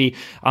shouldn't be,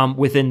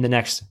 within the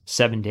next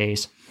 7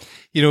 days.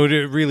 You know,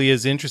 it really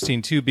is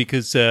interesting too,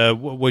 because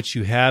what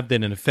you have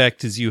then in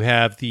effect is you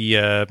have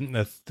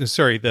the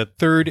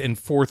third and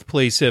fourth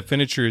place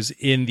finishers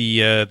in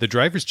the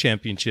Drivers'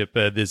 Championship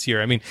this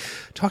year. I mean,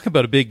 talk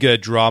about a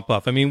big drop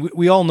off. I mean,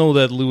 we all know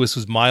that Lewis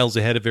was miles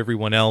ahead of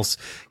everyone else.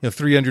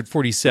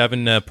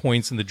 347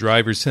 points in the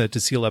Drivers to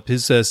seal up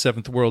his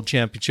seventh World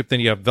Championship. Then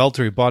you have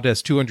Valtteri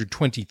Bottas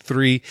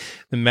 223,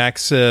 then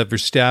Max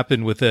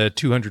Verstappen with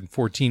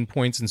 214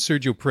 points, and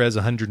Sergio Perez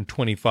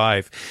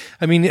 125.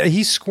 I mean,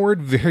 he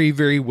scored very,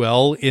 very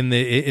well in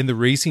the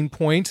Racing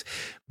Point.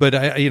 But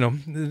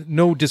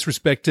no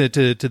disrespect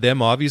to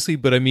them, obviously.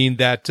 But I mean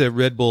that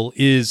Red Bull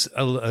is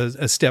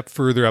a step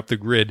further up the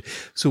grid,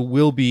 so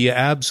will be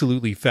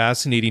absolutely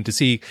fascinating to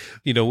see.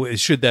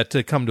 Should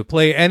that come to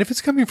play, and if it's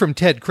coming from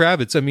Ted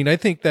Kravitz, I mean, I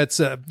think that's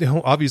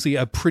obviously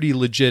a pretty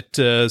legit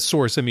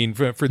source. I mean,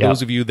 for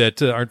those of you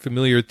that aren't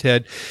familiar with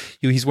Ted,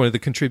 he's one of the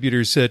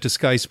contributors to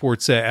Sky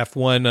Sports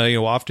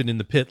F1. Often in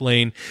the pit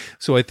lane.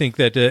 So I think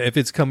that if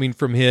it's coming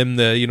from him,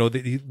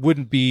 he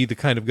wouldn't be the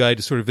kind of guy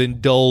to sort of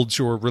indulge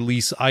or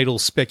release idle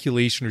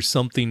speculation or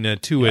something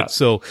to it.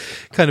 So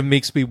kind of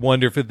makes me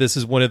wonder if this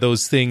is one of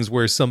those things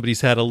where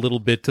somebody's had a little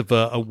bit of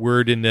a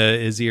word in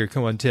his ear.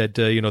 Come on, Ted,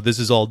 this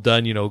is all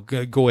done.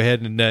 Go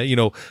ahead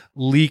and,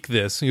 leak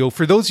this.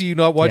 For those of you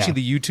not watching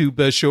the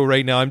YouTube show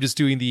right now, I'm just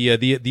doing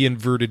the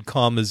inverted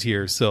commas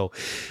here. So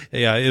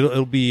yeah,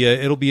 it'll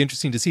be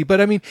interesting to see.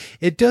 But I mean,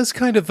 it does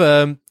kind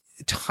of,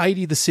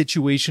 tidy the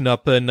situation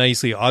up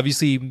nicely.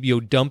 Obviously,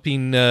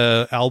 dumping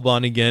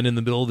Albon again in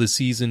the middle of the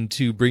season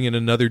to bring in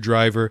another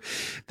driver,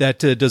 that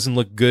doesn't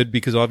look good,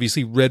 because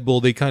obviously Red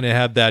Bull, they kind of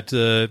have that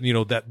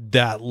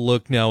that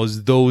look now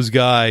as those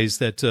guys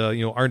that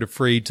aren't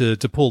afraid to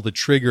pull the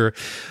trigger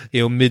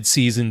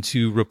mid-season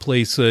to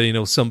replace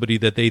somebody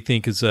that they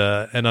think is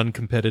an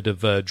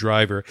uncompetitive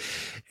driver.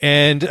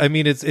 And I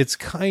mean, it's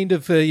kind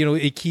of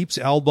it keeps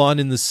Albon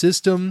in the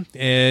system,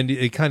 and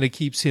it kind of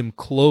keeps him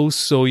close,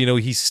 so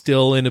he's still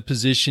in a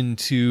position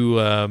to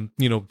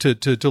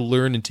to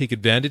learn and take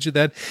advantage of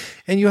that.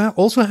 And you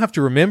also have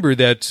to remember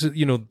that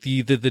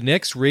the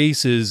next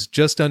race is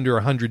just under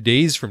 100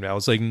 days from now.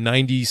 It's like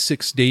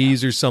 96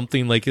 days or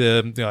something, like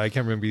I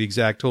can't remember the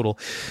exact total.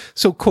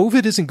 So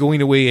COVID isn't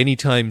going away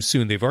anytime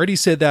soon. They've already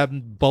said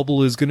that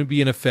bubble is going to be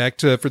in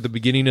effect for the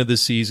beginning of the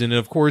season, and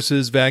of course,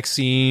 as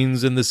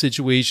vaccines and the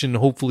situation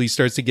hopefully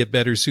starts to get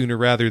better sooner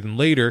rather than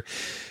later,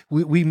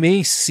 we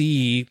may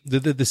see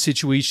the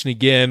situation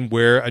again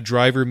where a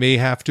driver may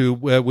have to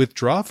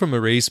withdraw from a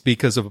race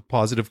because of a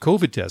positive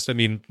COVID test. I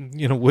mean,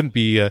 wouldn't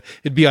be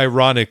it'd be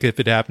ironic if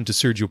it happened to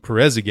Sergio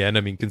Perez again.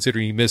 I mean,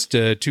 considering he missed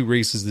 2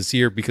 races this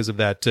year because of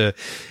that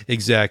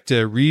exact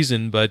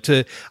reason. But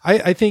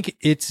I think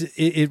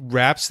it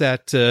wraps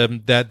that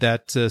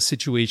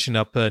situation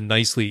up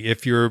nicely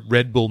if you're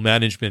Red Bull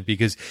management,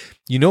 because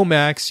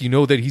Max,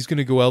 that he's going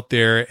to go out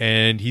there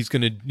and he's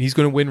going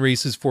to win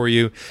races for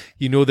you.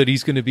 That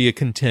he's going to be a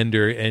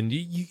contender, and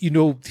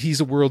he's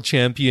a world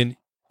champion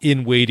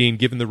in waiting,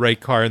 given the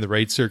right car and the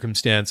right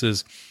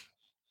circumstances.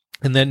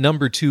 And that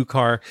number 2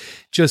 car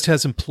just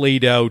hasn't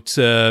played out,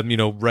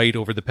 right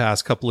over the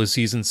past couple of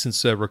seasons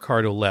since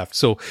Ricciardo left.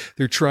 So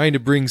they're trying to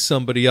bring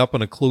somebody up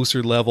on a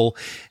closer level.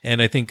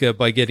 And I think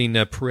by getting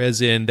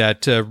Perez in,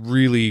 that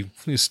really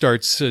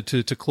starts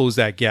to close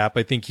that gap.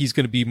 I think he's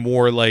going to be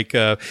more like,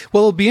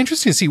 it'll be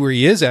interesting to see where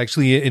he is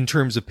actually in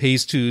terms of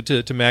pace to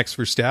Max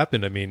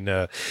Verstappen. I mean,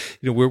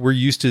 we're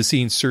used to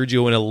seeing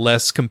Sergio in a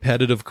less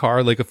competitive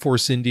car like a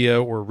Force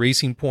India or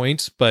Racing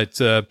Point.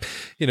 But,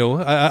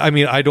 I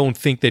mean, I don't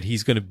think that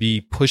he's going to be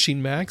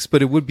pushing Max,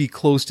 but it would be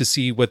close to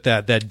see what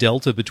that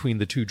delta between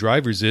the two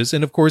drivers is.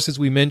 And of course, as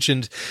we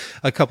mentioned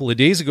a couple of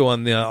days ago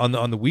on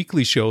the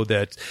weekly show,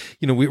 that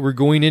we're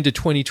going into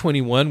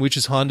 2021, which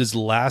is Honda's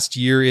last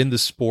year in the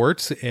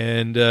sport,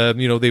 and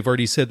they've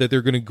already said that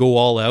they're going to go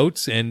all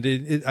out.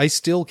 And I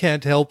still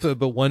can't help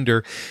but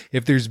wonder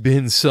if there's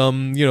been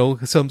some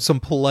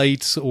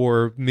polite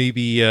or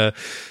maybe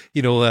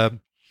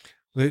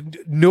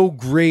no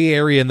gray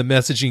area in the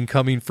messaging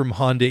coming from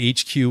Honda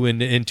HQ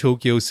in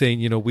Tokyo saying,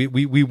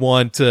 we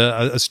want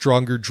a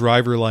stronger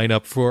driver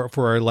lineup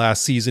for our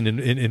last season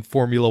in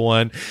Formula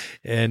One.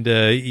 And,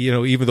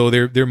 even though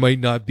there might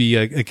not be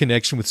a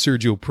connection with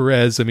Sergio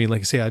Perez, I mean,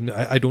 like I say,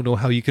 I don't know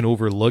how you can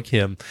overlook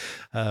him,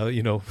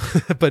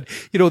 but,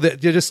 that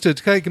just to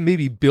kind of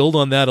maybe build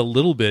on that a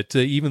little bit,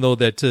 even though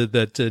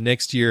that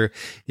next year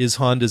is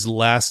Honda's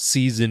last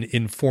season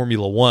in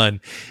Formula One,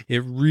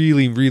 it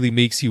really, really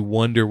makes you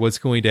wonder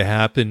what's going to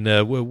happen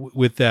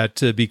with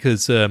that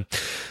because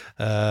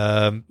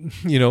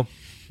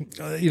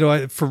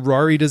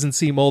Ferrari doesn't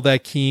seem all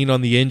that keen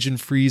on the engine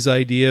freeze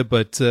idea,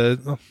 but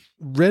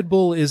Red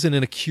Bull isn't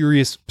in a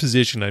curious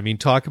position. I mean,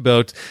 talk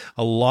about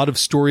a lot of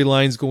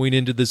storylines going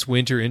into this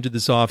winter, into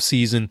this off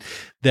season.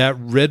 That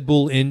Red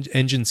Bull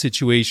engine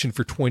situation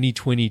for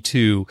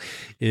 2022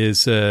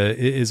 is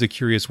a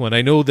curious one.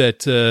 I know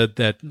that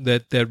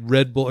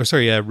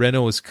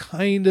Renault has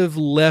kind of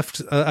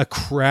left a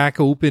crack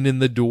open in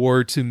the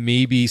door to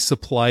maybe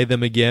supply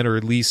them again, or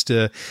at least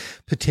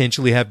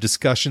potentially have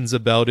discussions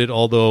about it.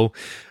 Although,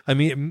 I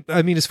mean,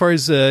 as far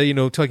as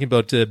talking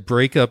about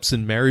breakups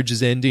and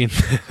marriages ending,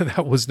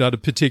 that was not a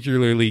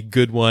particularly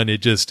good one.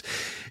 It just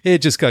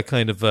got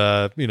kind of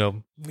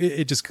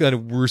it just kind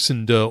of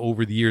worsened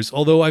over the years.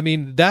 Although, I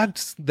mean,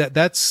 that's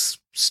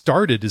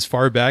started as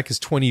far back as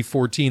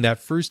 2014, that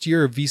first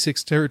year of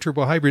V6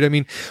 turbo hybrid. I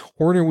mean,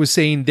 Horner was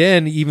saying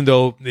then, even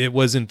though it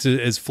wasn't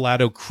as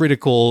flat out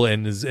critical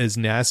and as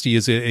nasty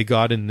as it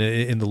got in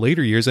the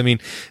later years, I mean,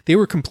 they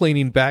were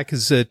complaining back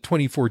as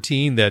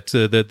 2014 that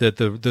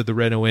the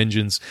Renault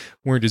engines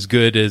weren't as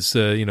good as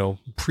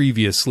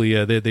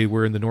previously they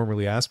were in the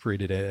normally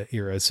aspirated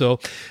era.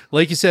 So,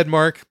 like you said,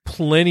 Mark,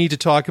 plenty to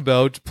talk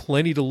about,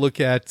 plenty to look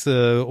at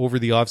over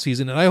the off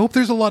season, and I hope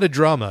there's a lot of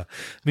drama.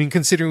 I mean,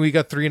 considering we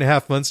got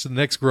 3.5 months to the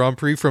next Grand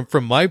Prix,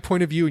 from my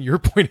point of view and your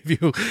point of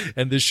view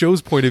and the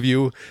show's point of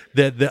view,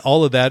 that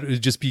all of that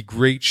would just be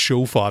great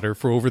show fodder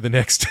for over the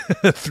next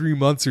 3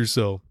 months or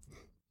so.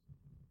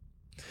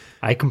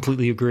 I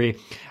completely agree.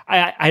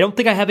 I don't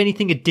think I have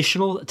anything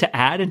additional to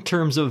add in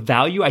terms of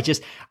value. I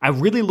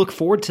really look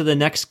forward to the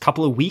next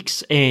couple of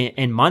weeks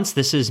and months.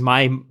 This is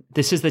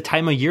the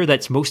time of year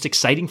that's most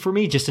exciting for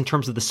me, just in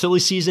terms of the silly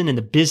season and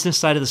the business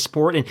side of the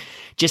sport, and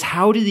just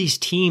how do these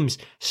teams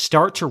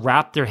start to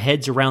wrap their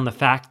heads around the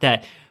fact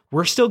that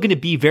we're still going to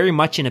be very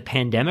much in a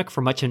pandemic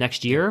for much of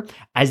next year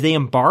as they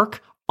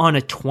embark on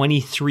a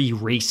 23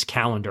 race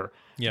calendar.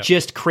 Yeah.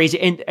 Just crazy.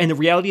 And the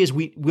reality is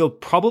we'll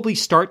probably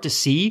start to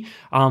see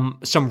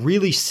some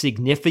really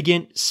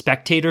significant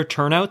spectator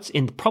turnouts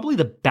in probably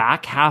the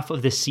back half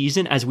of the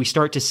season as we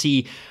start to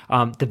see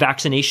the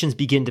vaccinations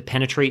begin to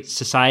penetrate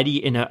society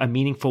in a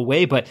meaningful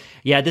way. But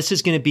yeah, this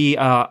is going to be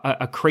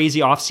a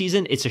crazy off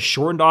season. It's a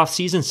shortened off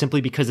season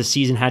simply because the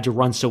season had to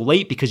run so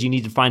late because you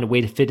need to find a way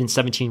to fit in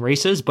 17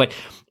 races. But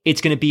it's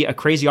going to be a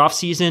crazy off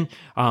season.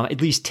 At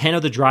least 10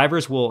 of the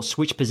drivers will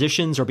switch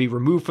positions or be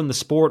removed from the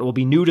sport, or will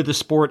be new to the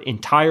sport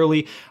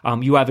entirely.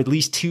 You have at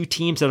least 2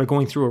 teams that are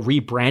going through a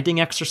rebranding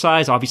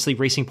exercise. Obviously,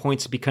 Racing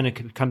Point's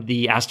become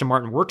the Aston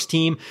Martin Works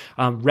team.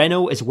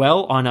 Renault as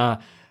well,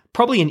 on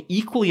probably an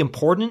equally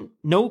important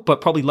note,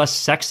 but probably less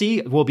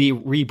sexy, will be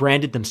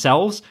rebranded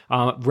themselves.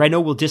 Renault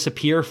will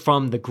disappear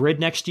from the grid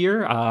next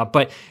year.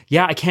 But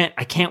yeah, I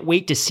can't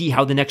wait to see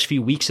how the next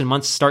few weeks and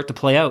months start to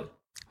play out.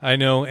 I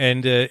know,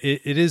 and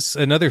it is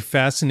another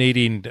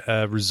fascinating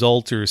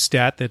result or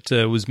stat that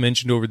was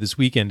mentioned over this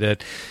weekend,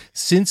 that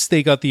since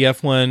they got the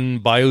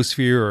F1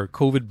 biosphere or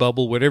COVID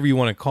bubble, whatever you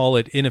want to call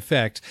it, in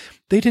effect,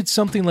 they did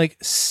something like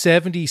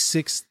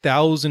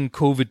 76,000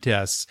 COVID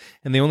tests,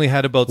 and they only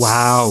had about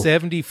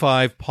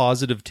 75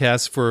 positive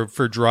tests for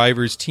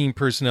drivers, team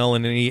personnel,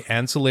 and any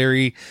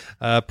ancillary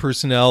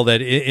personnel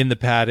that in the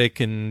paddock,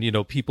 and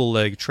people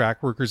like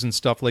track workers and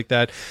stuff like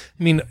that.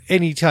 I mean,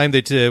 anytime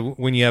that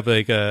when you have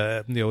like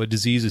a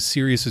disease as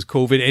serious as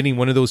COVID, any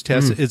one of those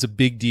tests is a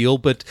big deal.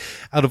 But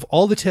out of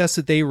all the tests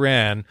that they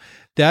ran,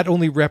 that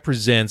only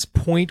represents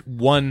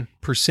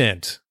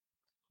 0.1%.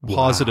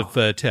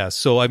 Positive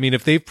tests. So, I mean,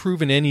 if they've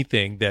proven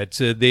anything that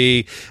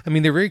they're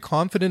very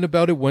confident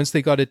about it once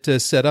they got it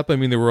set up. I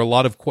mean, there were a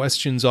lot of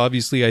questions,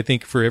 obviously, I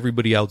think, for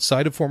everybody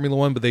outside of Formula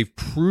One, but they've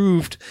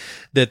proved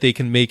that they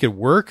can make it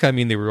work. I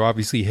mean, there were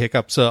obviously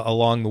hiccups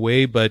along the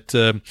way, but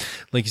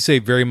like you say,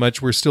 very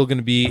much we're still going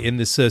to be in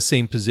this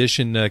same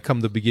position come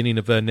the beginning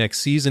of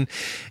next season.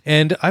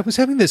 And I was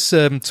having this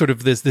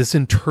this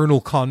internal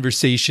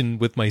conversation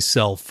with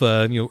myself,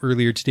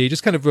 earlier today,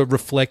 just kind of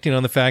reflecting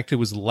on the fact it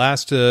was the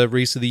last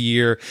race of the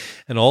year,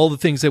 and all the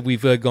things that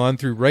we've gone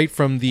through, right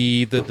from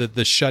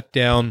the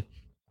shutdown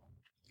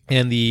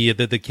and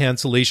the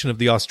cancellation of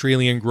the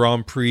Australian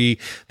Grand Prix,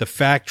 the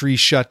factory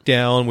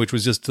shutdown, which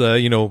was just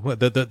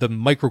the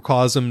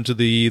microcosm to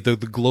the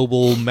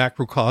global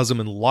macrocosm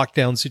and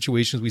lockdown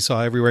situations we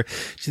saw everywhere,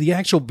 to the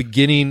actual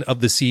beginning of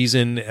the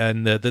season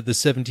and the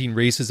 17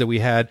 races that we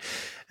had.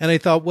 And I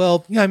thought,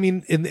 well, yeah, I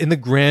mean, in the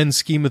grand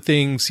scheme of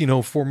things,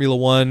 Formula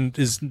One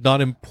is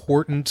not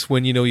important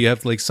when, you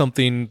have like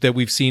something that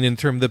we've seen in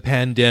terms of the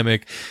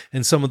pandemic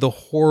and some of the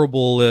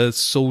horrible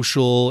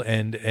social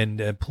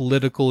and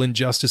political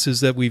injustices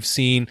that we've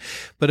seen.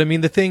 But I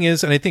mean, the thing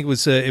is, and I think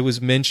it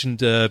was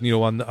mentioned,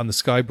 on the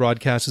Sky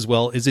broadcast as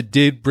well, is it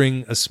did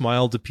bring a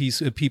smile to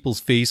people's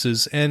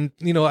faces. And,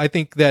 I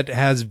think that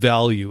has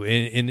value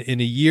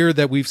in a year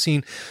that we've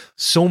seen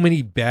so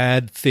many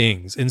bad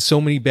things, and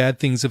so many bad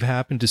things have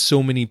happened to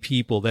so many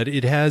people, that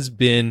it has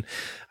been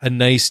a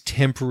nice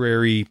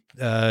temporary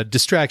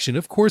distraction.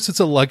 Of course, it's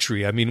a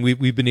luxury. I mean,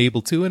 we've been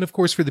able to, and of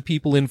course, for the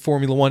people in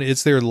Formula One,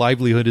 it's their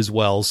livelihood as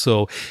well.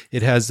 So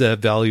it has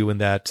value in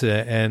that,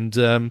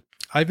 and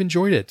I've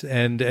enjoyed it,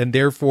 and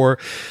therefore,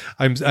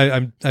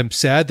 I'm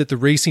sad that the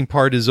racing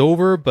part is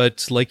over.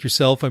 But like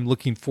yourself, I'm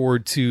looking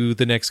forward to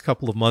the next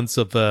couple of months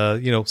of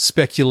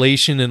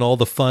speculation and all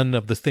the fun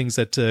of the things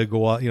that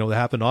go on, that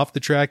happen off the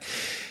track.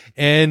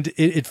 And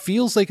it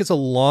feels like it's a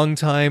long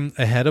time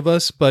ahead of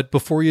us, but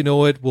before you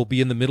know it, we'll be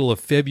in the middle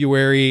of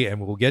February and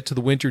we'll get to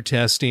the winter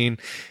testing.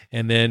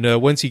 And then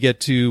once you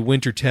get to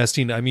winter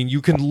testing, I mean, you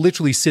can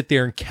literally sit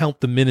there and count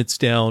the minutes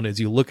down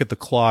as you look at the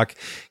clock,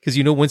 because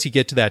once you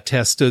get to that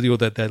test,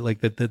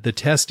 the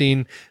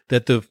testing,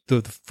 that the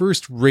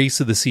first race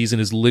of the season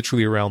is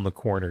literally around the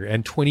corner,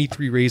 and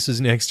 23 races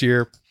next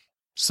year.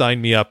 Sign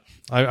me up.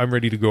 I'm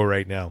ready to go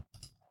right now.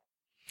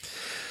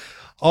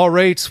 All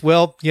right.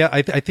 Well, yeah,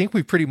 I think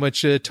we pretty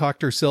much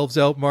talked ourselves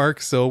out,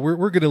 Mark. So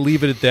we're going to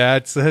leave it at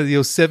that.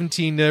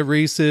 17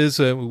 races.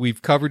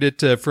 We've covered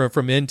it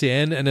from end to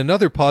end. And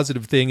another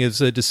positive thing is,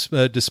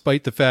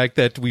 despite the fact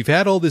that we've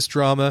had all this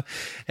drama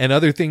and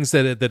other things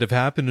that have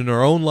happened in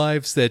our own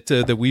lives,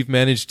 that we've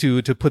managed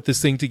to put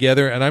this thing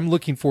together. And I'm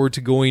looking forward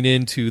to going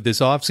into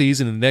this off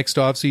season and the next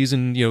off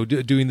season,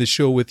 doing the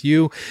show with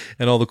you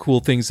and all the cool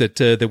things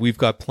that we've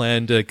got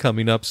planned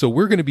coming up. So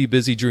we're going to be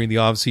busy during the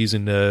off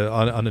season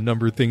on a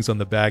number of things on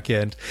the back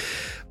end.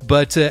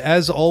 But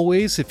as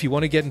always, if you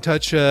want to get in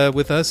touch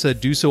with us,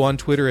 do so on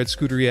Twitter at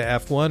Scuderia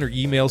F1 or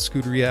email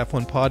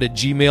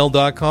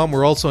scuderiaf1pod@gmail.com.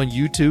 We're also on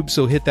YouTube,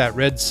 so hit that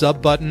red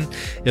sub button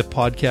if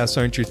podcasts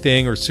aren't your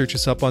thing, or search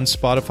us up on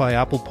Spotify,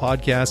 Apple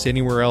Podcasts,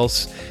 anywhere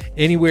else,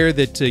 anywhere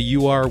that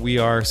you are, we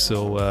are.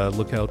 So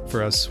look out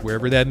for us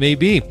wherever that may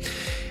be.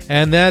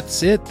 And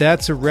that's it.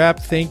 That's a wrap.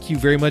 Thank you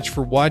very much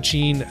for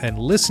watching and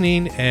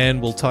listening, and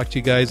we'll talk to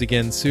you guys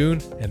again soon.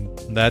 And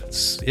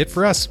that's it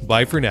for us.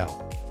 Bye for now.